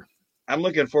better. I'm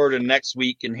looking forward to next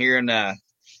week and hearing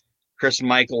Chris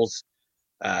Michaels'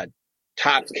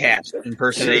 Top Cat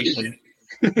impersonation.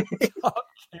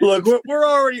 Look, we're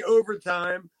already over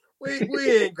time.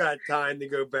 We ain't got time to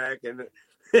go back and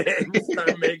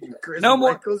start making Chris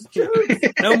Michaels jokes.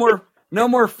 No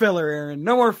more filler, Aaron.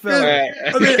 No more filler.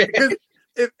 I mean, because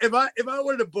if I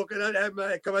wanted to book it, I'd have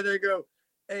my come out there and go,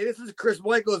 "Hey, this is Chris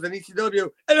Michaels in ECW,"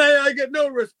 and I get no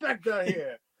respect out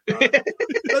here.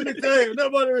 Let me tell you,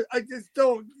 nobody. I just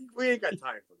don't. We ain't got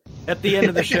time for that. At the end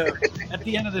of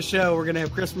the show, we're gonna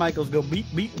have Chris Michaels go beep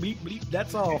beep beep beep.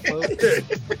 That's all, folks.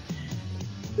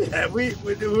 Yeah,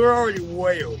 we're already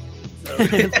way over. So.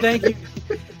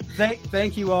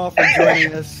 Thank you all for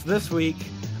joining us this week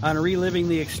on Reliving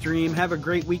the Extreme. Have a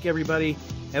great week, everybody,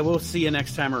 and we'll see you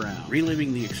next time around.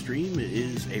 Reliving the Extreme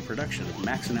is a production of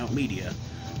Maxing Out Media.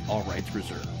 All rights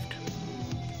reserved.